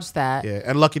did watch that. Yeah,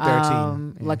 and Lucky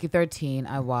 13. Lucky 13,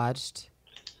 I watched.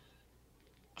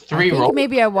 3 I think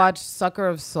maybe I watched Sucker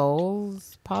of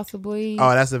Souls, possibly.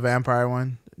 Oh, that's the vampire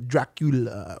one,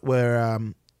 Dracula, where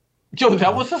Yo,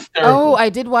 that was hysterical. Oh, I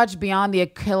did watch Beyond the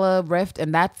Aquila Rift,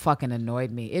 and that fucking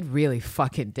annoyed me. It really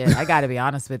fucking did. I gotta be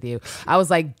honest with you. I was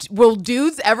like, will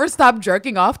dudes ever stop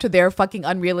jerking off to their fucking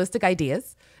unrealistic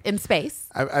ideas in space?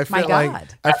 I feel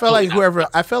I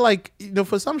felt like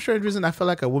for some strange reason, I felt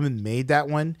like a woman made that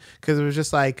one because it was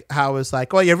just like how it's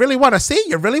like, oh, you really want to see?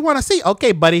 You really want to see?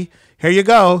 Okay, buddy, here you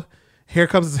go. Here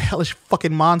comes this hellish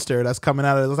fucking monster that's coming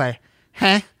out of it. It was like,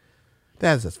 huh?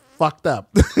 That's just fucked up.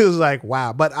 It was like,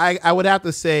 wow. But I would have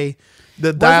to say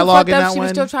the dialogue in that one. She was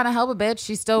still trying to help a bitch.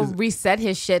 She still reset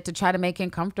his shit to try to make him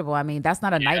comfortable. I mean, that's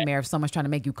not a nightmare if someone's trying to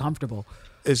make you comfortable.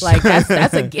 Like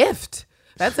that's a gift.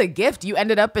 That's a gift. You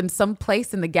ended up in some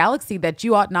place in the galaxy that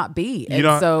you ought not be. You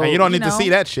don't need to see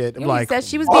that shit. Like, he said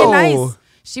she was being nice.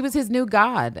 She was his new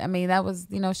god. I mean, that was,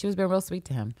 she was being real sweet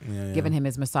to him, giving him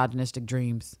his misogynistic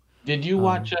dreams. Did you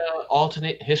watch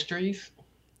Alternate Histories?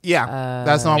 Yeah,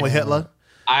 that's the one with Hitler.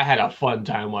 I had a fun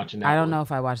time watching that. I don't know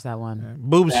if I watched that one.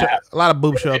 Boobs, a lot of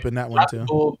boobs show up in that one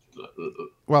too.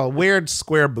 Well, weird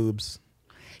square boobs.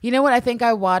 You know what? I think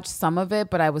I watched some of it,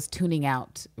 but I was tuning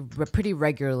out pretty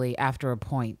regularly after a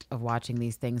point of watching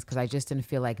these things because I just didn't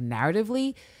feel like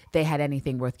narratively they had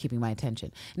anything worth keeping my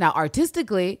attention. Now,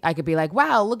 artistically, I could be like,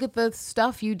 wow, look at the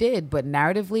stuff you did, but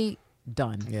narratively,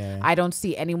 done. Yeah. I don't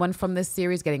see anyone from this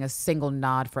series getting a single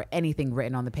nod for anything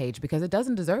written on the page because it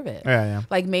doesn't deserve it. Yeah.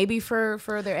 Like maybe for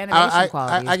their animation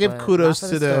quality. I give kudos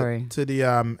to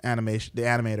the animation, the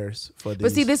animators for these.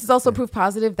 But see, this is also proof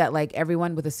positive that like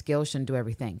everyone with a skill shouldn't do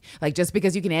everything. Like just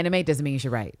because you can animate doesn't mean you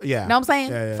should write. Yeah. Know what I'm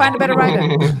saying? Yeah. Find a better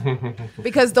writer.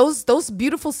 Because those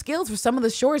beautiful skills for some of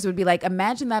the shorts would be like,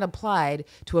 imagine that applied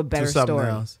to a better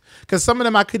story. Because some of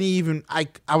them I couldn't even.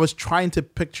 I was trying to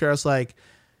picture us like.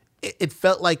 It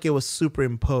felt like it was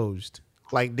superimposed.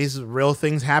 Like these real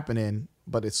things happening,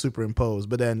 but it's superimposed.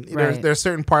 But then there are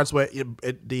certain parts where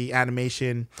the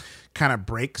animation kind of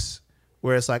breaks,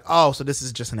 where it's like, oh, so this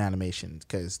is just an animation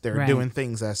because they're doing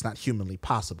things that's not humanly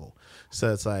possible.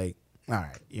 So it's like, all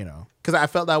right, because I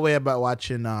felt that way about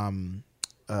watching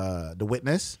The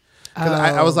Witness. Because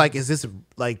I was like, is this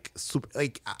like super?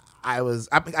 Like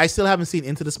I still haven't seen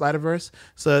Into the Spider-Verse,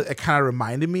 so it kind of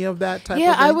reminded me of that type.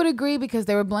 Yeah, of thing. I would agree because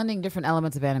they were blending different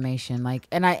elements of animation, like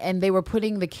and they were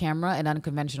putting the camera in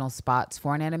unconventional spots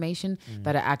for an animation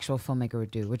that an actual filmmaker would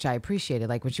do, which I appreciated.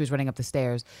 Like when she was running up the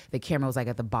stairs, the camera was like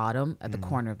at the bottom, at the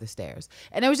corner of the stairs,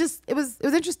 and it was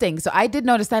interesting. So I did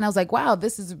notice that, and I was like, wow,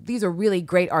 these are really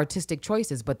great artistic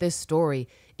choices, but this story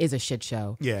is a shit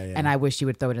show. Yeah. And I wish you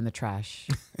would throw it in the trash.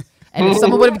 And if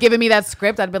someone would have given me that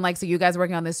script, I'd been like, so you guys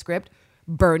working on this script?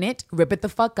 Burn it, rip it the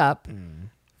fuck up,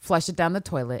 flush it down the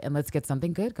toilet, and let's get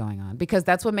something good going on. Because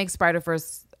that's what makes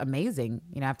Spider-Verse amazing,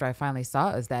 after I finally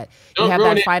saw it, is that you have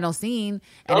that final scene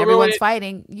and everyone's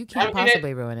fighting. You can't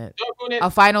possibly ruin it.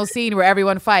 A final scene where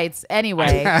everyone fights.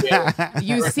 Anyway,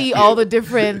 you see all the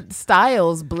different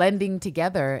styles blending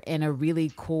together in a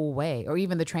really cool way. Or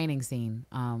even the training scene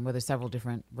where there's several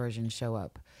different versions show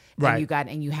up. Right.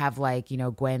 And you have like,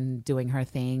 Gwen doing her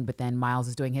thing, but then Miles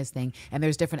is doing his thing. And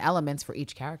there's different elements for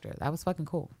each character. That was fucking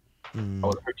cool.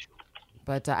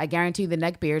 But I guarantee the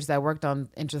neckbeards that worked on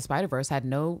Into the Spider-Verse had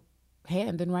no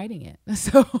hand in writing it.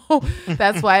 So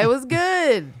that's why it was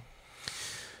good.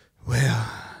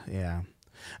 Well, yeah.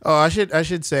 Oh, I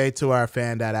should say to our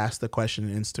fan that asked the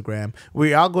question on Instagram,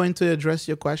 we are going to address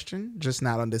your question, just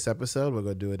not on this episode. We're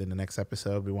going to do it in the next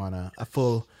episode. We want a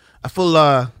full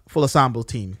ensemble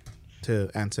team to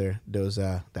answer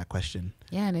that question.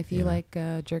 Yeah, and if you like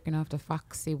jerking off to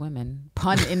foxy women,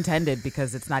 pun intended,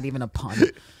 because it's not even a pun,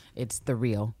 it's the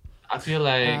real. I feel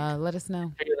like let us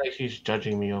know. I feel like she's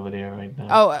judging me over there right now.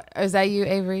 Oh, is that you,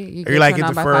 Avery? Are you like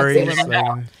into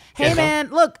furries? Hey man,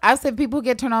 look, I said people who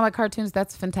get turned on by cartoons.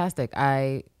 That's fantastic.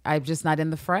 I'm just not in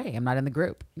the fray. I'm not in the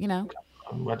group. I'm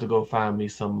about to go find me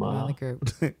some. In the group.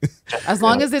 As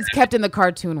long as it's kept in the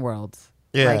cartoon world.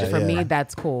 Yeah, for me,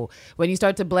 that's cool. When you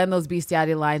start to blend those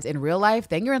bestiality lines in real life,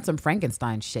 then you're in some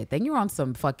Frankenstein shit. Then you're on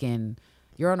some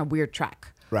you're on a weird track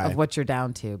of what you're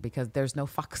down to, because there's no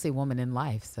foxy woman in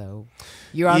life. So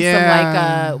you're on some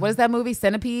like, what is that movie?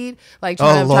 Centipede? Like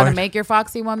trying to make your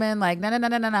foxy woman. Like,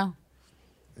 no.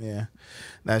 Yeah,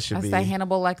 that's that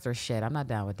Hannibal Lecter shit. I'm not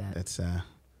down with that. It's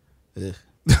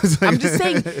I'm just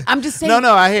saying.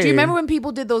 No, I hear you. Do you remember when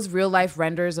people did those real life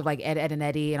renders of like Ed, and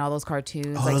Eddie and all those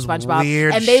cartoons, like those SpongeBob,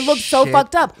 and they looked so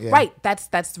fucked up? Yeah. Right.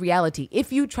 That's reality.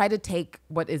 If you try to take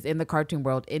what is in the cartoon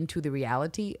world into the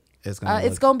reality, it's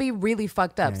gonna be really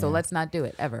fucked up. So let's not do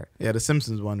it ever. Yeah, the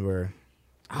Simpsons one were.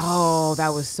 Oh, that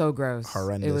was so gross.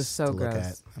 Horrendous. It was so to gross. Look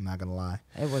at. I'm not gonna lie.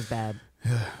 It was bad.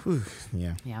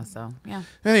 Yeah. Yeah. So yeah.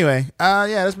 Anyway,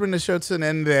 let's bring the show to an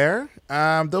end there.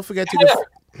 Don't forget to.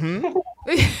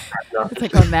 It's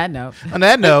like on that note. On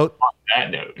that note,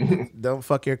 don't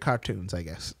fuck your cartoons, I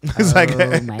guess. It's my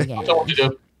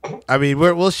God. I mean,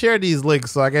 we'll share these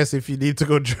links. So I guess if you need to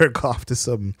go jerk off to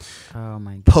some,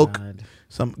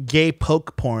 some gay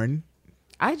poke porn.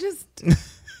 I just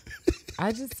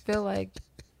feel like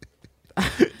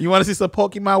you want to see some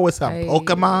Pokemon with some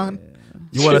Pokemon.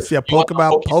 You want to see a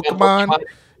Pokemon?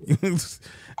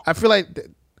 I feel like.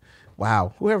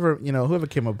 Wow, whoever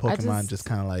came up with Pokemon just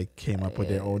kind of like came up with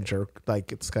their own jerk.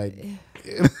 Like it's like,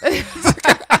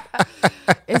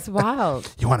 it's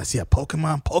wild. You want to see a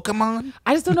Pokemon?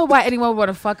 I just don't know why anyone would want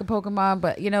to fuck a Pokemon.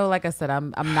 But like I said,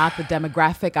 I'm not the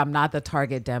demographic. I'm not the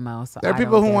target demo. So there are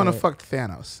people who want to fuck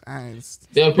Thanos.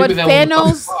 But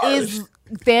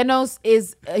Thanos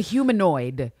is a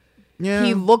humanoid. Yeah.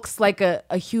 He looks like a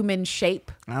human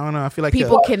shape. I don't know. I feel like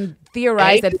people can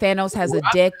theorize that Thanos has a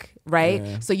dick, right?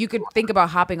 Yeah. So you could think about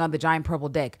hopping on the giant purple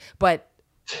dick. But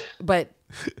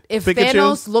if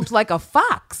Thanos looked like a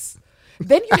fox,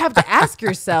 then you have to ask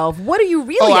yourself, what are you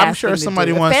really asking? I'm sure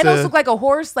somebody wants to. If Thanos looked like a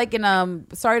horse, like in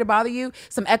Sorry to Bother You,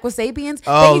 some Equisapiens,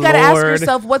 then you got to ask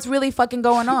yourself, what's really fucking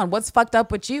going on? What's fucked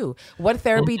up with you? What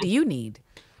therapy do you need?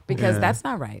 Because that's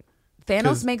not right.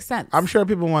 Thanos makes sense. I'm sure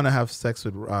people want to have sex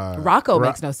with Rocco.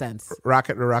 Makes no sense.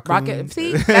 Rocket.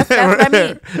 See, that's what I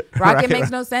mean. Rocket makes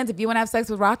no sense. If you want to have sex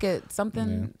with Rocket,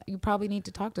 you probably need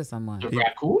to talk to someone. The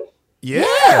raccoon?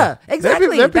 Yeah,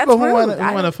 exactly. There are people who want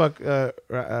to fuck.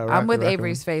 I'm with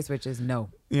Avery's face, which is no.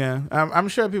 Yeah, I'm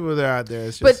sure people that are out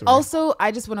there. But also,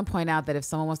 I just want to point out that if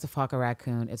someone wants to fuck a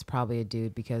raccoon, it's probably a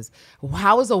dude, because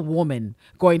how is a woman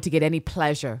going to get any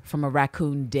pleasure from a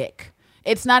raccoon dick?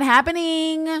 It's not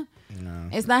happening. No.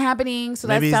 It's not happening. So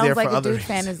maybe that sounds like a dude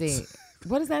fantasy.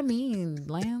 What does that mean,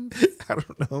 Lance? I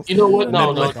don't know. You know what?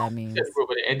 No. What that means. We're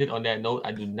going to end it on that note.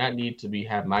 I do not need to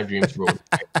have my dreams ruined.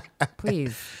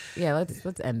 Please. Yeah,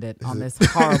 let's end it on this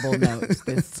horrible note.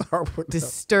 This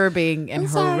disturbing and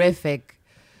horrific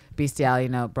bestiality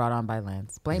note brought on by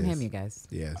Lance. Blame him, you guys.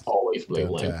 Yes. Always blame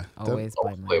Lance. Always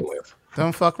blame Lance.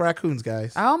 Don't fuck raccoons,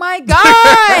 guys. Oh my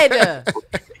God.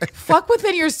 Fuck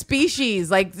within your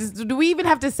species. Like, do we even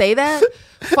have to say that?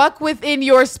 Fuck within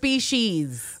your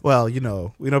species. Well,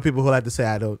 we know people who like to say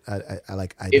I don't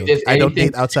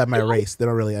date outside my race. They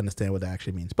don't really understand what that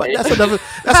actually means. But that's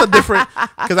a different.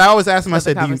 Because I always ask them. I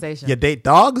said, "Do you date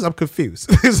dogs?" I'm confused.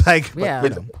 It's like,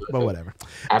 but whatever.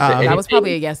 That was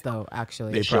probably a yes, though.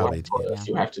 Actually, they probably.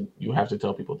 Yeah. You have to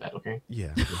tell people that, okay?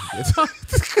 Yeah.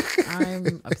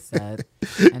 I'm upset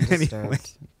and disturbed. Anyway.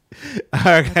 All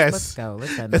right, guys. Let's go.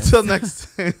 Let's end Until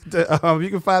next time, you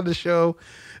can find the show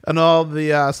on all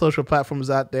the social platforms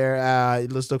out there.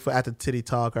 Let's look for @the Titty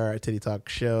Talk or Titty Talk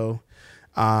Show,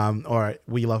 or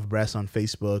We Love Breasts on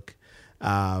Facebook.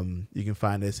 You can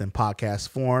find us in podcast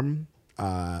form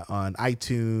on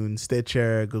iTunes,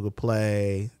 Stitcher, Google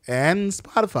Play, and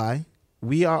Spotify.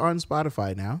 We are on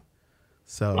Spotify now.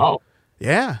 So,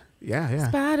 yeah.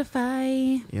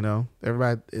 Spotify.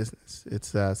 Everybody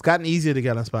it's gotten easier to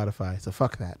get on Spotify. So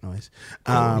fuck that noise.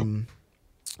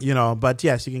 But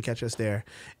yes, you can catch us there.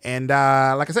 And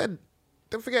like I said,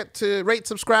 don't forget to rate,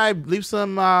 subscribe, leave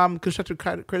some constructive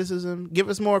criticism, give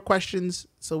us more questions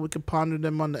so we can ponder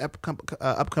them on the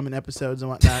upcoming episodes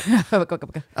and whatnot. Like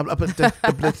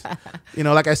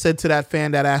I said to that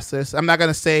fan that asked us, I'm not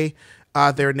gonna say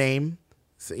their name,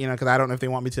 because I don't know if they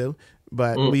want me to.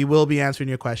 But we will be answering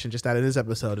your question just out of this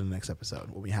episode and the next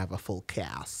episode when we have a full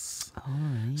cast.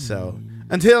 Right. So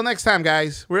until next time,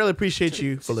 guys, we really appreciate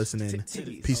you for listening.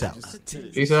 Peace out.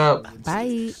 Peace out.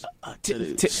 Bye.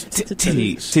 Titty.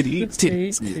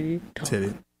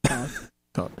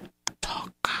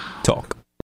 Talk.